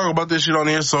 We'll talk about this shit on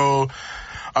here. So,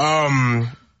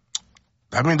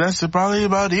 that's probably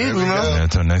about it, Yeah,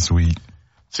 until next week.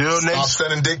 Till next. Stop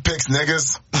sending dick pics,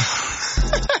 niggas.